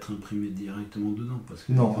peuvent pas être imprimés directement dedans. Parce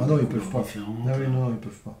que non, ils peuvent pas. Ah oui, non, ils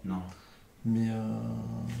peuvent pas. Non.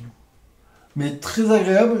 Mais très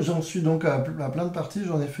agréable, j'en suis donc à plein de parties,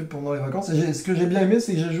 j'en ai fait pendant les vacances. Et ce que j'ai bien aimé,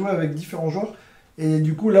 c'est que j'ai joué avec différents joueurs. Et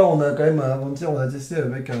du coup, là, on a quand même, avant-hier, on a testé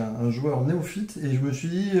avec un joueur néophyte. Et je me suis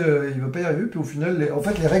dit, il va pas y arriver. Puis au final, en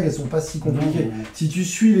fait, les règles, elles sont pas si compliquées. Non. Si tu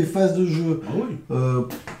suis les phases de jeu,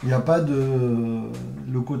 il n'y a pas de...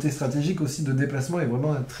 Le côté stratégique aussi de déplacement est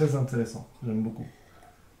vraiment très intéressant. J'aime beaucoup.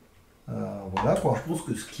 Voilà quoi. Je pense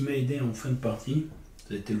que ce qui m'a aidé en fin de partie,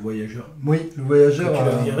 ça a été le voyageur. Oui, le voyageur. Que tu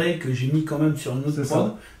l'as viré, que j'ai mis quand même sur une autre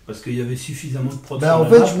prod, parce qu'il y avait suffisamment de prod. En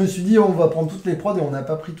fait, je me suis dit, on va prendre toutes les prods et on n'a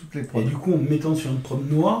pas pris toutes les prods. Et du coup, en me mettant sur une prod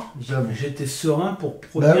noire, j'étais serein pour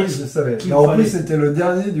produire. Bah oui, je savais. Mais en plus, c'était le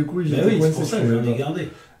dernier, du coup, j'étais c'est pour ça que je l'ai gardé.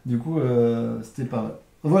 Du coup, c'était pas mal.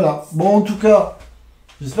 Voilà. Bon, en tout cas,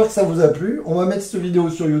 j'espère que ça vous a plu. On va mettre cette vidéo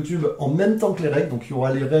sur YouTube en même temps que les règles. Donc, il y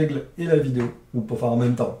aura les règles et la vidéo. Ou enfin, en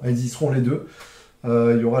même temps. Elles y seront les deux.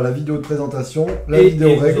 Il y aura la vidéo de présentation, la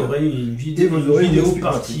vidéo règle, vous aurez une vidéo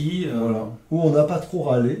partie voilà, où on n'a pas trop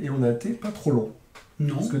râlé et on n'a été pas trop long.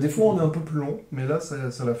 Non. Parce que des fois on est un peu plus long, mais là ça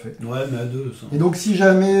l'a fait. Ouais, mais à deux. Ça. Et donc si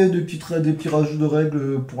jamais des petits rajouts de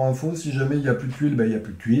règles pour info, si jamais il n'y a plus de tuiles, il n'y a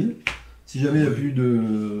plus de tuiles. Si jamais il n'y a plus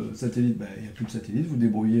de satellite, il n'y a plus de satellite, vous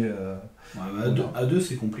débrouillez. À deux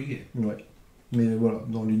c'est compliqué. Ouais. Mais voilà,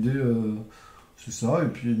 dans l'idée. C'est ça, et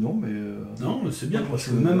puis non, mais... Non, mais c'est bien, parce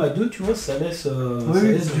que même à deux, tu vois, ça laisse,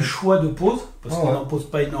 du choix de pause, parce qu'on n'en pose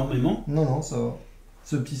pas énormément. Non, ça va.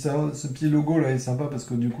 Ce petit logo là est sympa, parce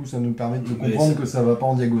que du coup, ça nous permet de comprendre que ça va pas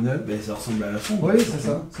en diagonale. Mais ça ressemble à la sonde. Oui, c'est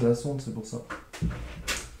ça, c'est la sonde, c'est pour ça.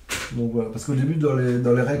 Donc voilà, parce qu'au début, dans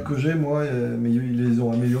les règles que j'ai, moi, mais ils les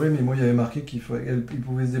ont améliorées, mais moi, il y avait marqué qu'ils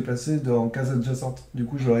pouvaient se déplacer en case adjacente. Du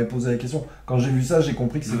coup, je leur ai posé la question. Quand j'ai vu ça, j'ai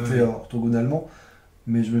compris que c'était orthogonalement,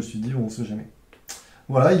 mais je me suis dit, on sait jamais.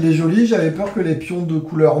 Voilà, il est joli. J'avais peur que les pions de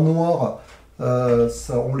couleur noire,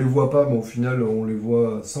 on les voit pas, mais au final, on les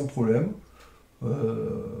voit sans problème.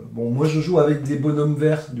 Bon, moi, je joue avec des bonhommes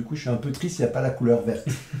verts. Du coup, je suis un peu triste, il n'y a pas la couleur verte.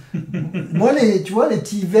 Moi, tu vois, les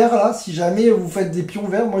petits verts, là, si jamais vous faites des pions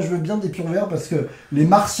verts, moi, je veux bien des pions verts parce que les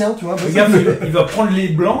martiens, tu vois... Regarde, il va prendre les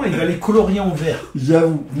blancs et il va les colorier en vert.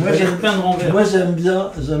 J'avoue. Moi, j'aime peindre en vert. Moi, j'aime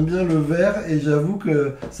bien le vert et j'avoue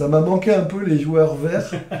que ça m'a manqué un peu les joueurs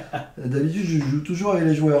verts. D'habitude, je joue toujours avec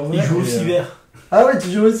les joueurs verts. Il joue aussi vert. Ah ouais, tu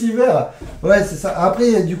joues aussi vert. Ouais, c'est ça.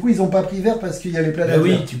 Après, du coup, ils ont pas pris vert parce qu'il y a les planètes. Bah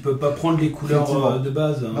oui, tu peux pas prendre les couleurs de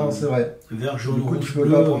base. Non, c'est vrai. Vert, jaune, du coup, rouge, tu peux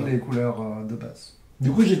bleu. pas prendre les couleurs de base.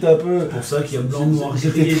 Du coup, j'étais un peu... C'est pour ça qu'il y a blanc, noir,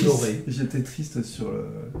 gris et doré. J'étais triste sur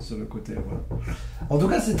le côté, voilà. En tout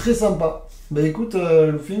cas, c'est très sympa. Bah écoute,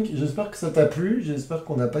 Loofing, j'espère que ça t'a plu. J'espère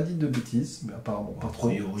qu'on n'a pas dit de bêtises. Mais apparemment, pas trop.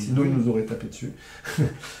 Sinon, ils nous auraient tapé dessus.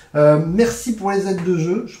 Merci pour les aides de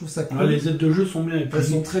jeu. Je trouve ça cool. Ouais, les aides de jeu sont bien. Elles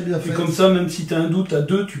sont très bien faites. Et comme ça, même si tu as un doute à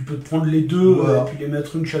deux, tu peux te prendre les deux et puis les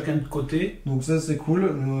mettre une chacun de côté. Donc ça, c'est cool.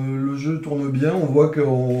 Le jeu tourne bien. On voit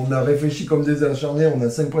qu'on a réfléchi comme des acharnés. On a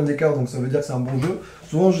 5 points d'écart, donc ça veut dire que c'est un bon jeu.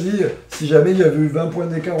 Souvent, je dis, si jamais il y avait eu 20 points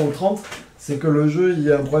d'écart ou 30, c'est que le jeu, il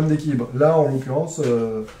y a un problème d'équilibre. Là, en l'occurrence...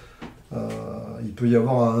 il peut y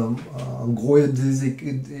avoir un gros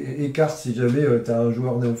écart si jamais tu as un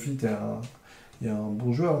joueur néophyte et un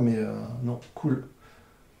bon joueur, mais non, cool.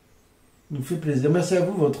 nous fait plaisir. Merci à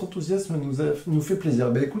vous, votre enthousiasme nous fait plaisir.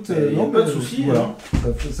 Ben écoute, non, pas de soucis. Voilà,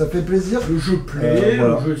 ça fait plaisir. Le jeu plaît,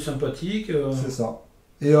 voilà. Le jeu est sympathique. C'est ça.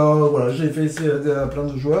 Et voilà, j'ai fait essayer à plein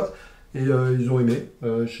de joueurs et ils ont aimé.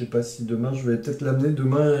 Je sais pas si demain, je vais peut-être l'amener.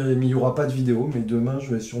 Demain, il n'y aura pas de vidéo, mais demain,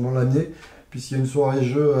 je vais sûrement l'amener puisqu'il y a une soirée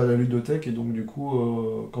jeu à la ludothèque et donc du coup,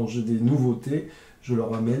 quand j'ai des nouveautés, je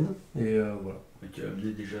leur amène et voilà. Mais tu l'as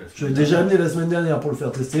amené déjà. Je l'ai déjà amené la semaine dernière pour le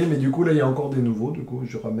faire tester, mais du coup là il y a encore des nouveaux, du coup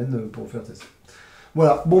je ramène pour le faire tester.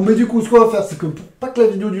 Voilà, bon mais du coup ce qu'on va faire c'est que pour pas que la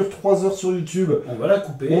vidéo dure 3 heures sur YouTube, on va la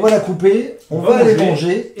couper, on va aller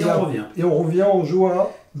manger et on revient. Et on revient, on joue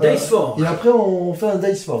à Dice Forge. Et après on fait un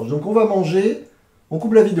Dice Forge, donc on va manger, on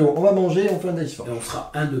coupe la vidéo, on va manger, on fait un Dice Forge. Et on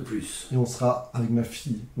sera un de plus. Et on sera avec ma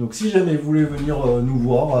fille. Donc si jamais vous voulez venir nous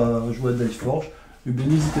voir jouer à Dice Forge, eh bien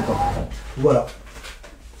n'hésitez pas. Voilà.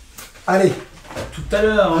 Allez. Tout à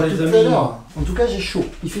l'heure, les amis. En tout cas, j'ai chaud.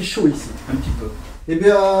 Il fait chaud ici. Un petit peu. Eh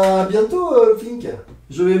bien, à bientôt, Fink.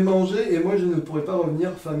 Je vais manger et moi, je ne pourrai pas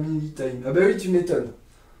revenir family time. Ah bah oui, tu m'étonnes.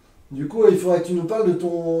 Du coup, il faudra que tu nous parles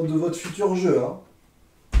de votre futur jeu. Hein.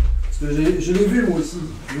 Parce que je l'ai vu, moi aussi.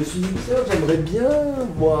 Je me suis dit, tiens, j'aimerais bien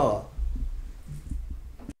voir.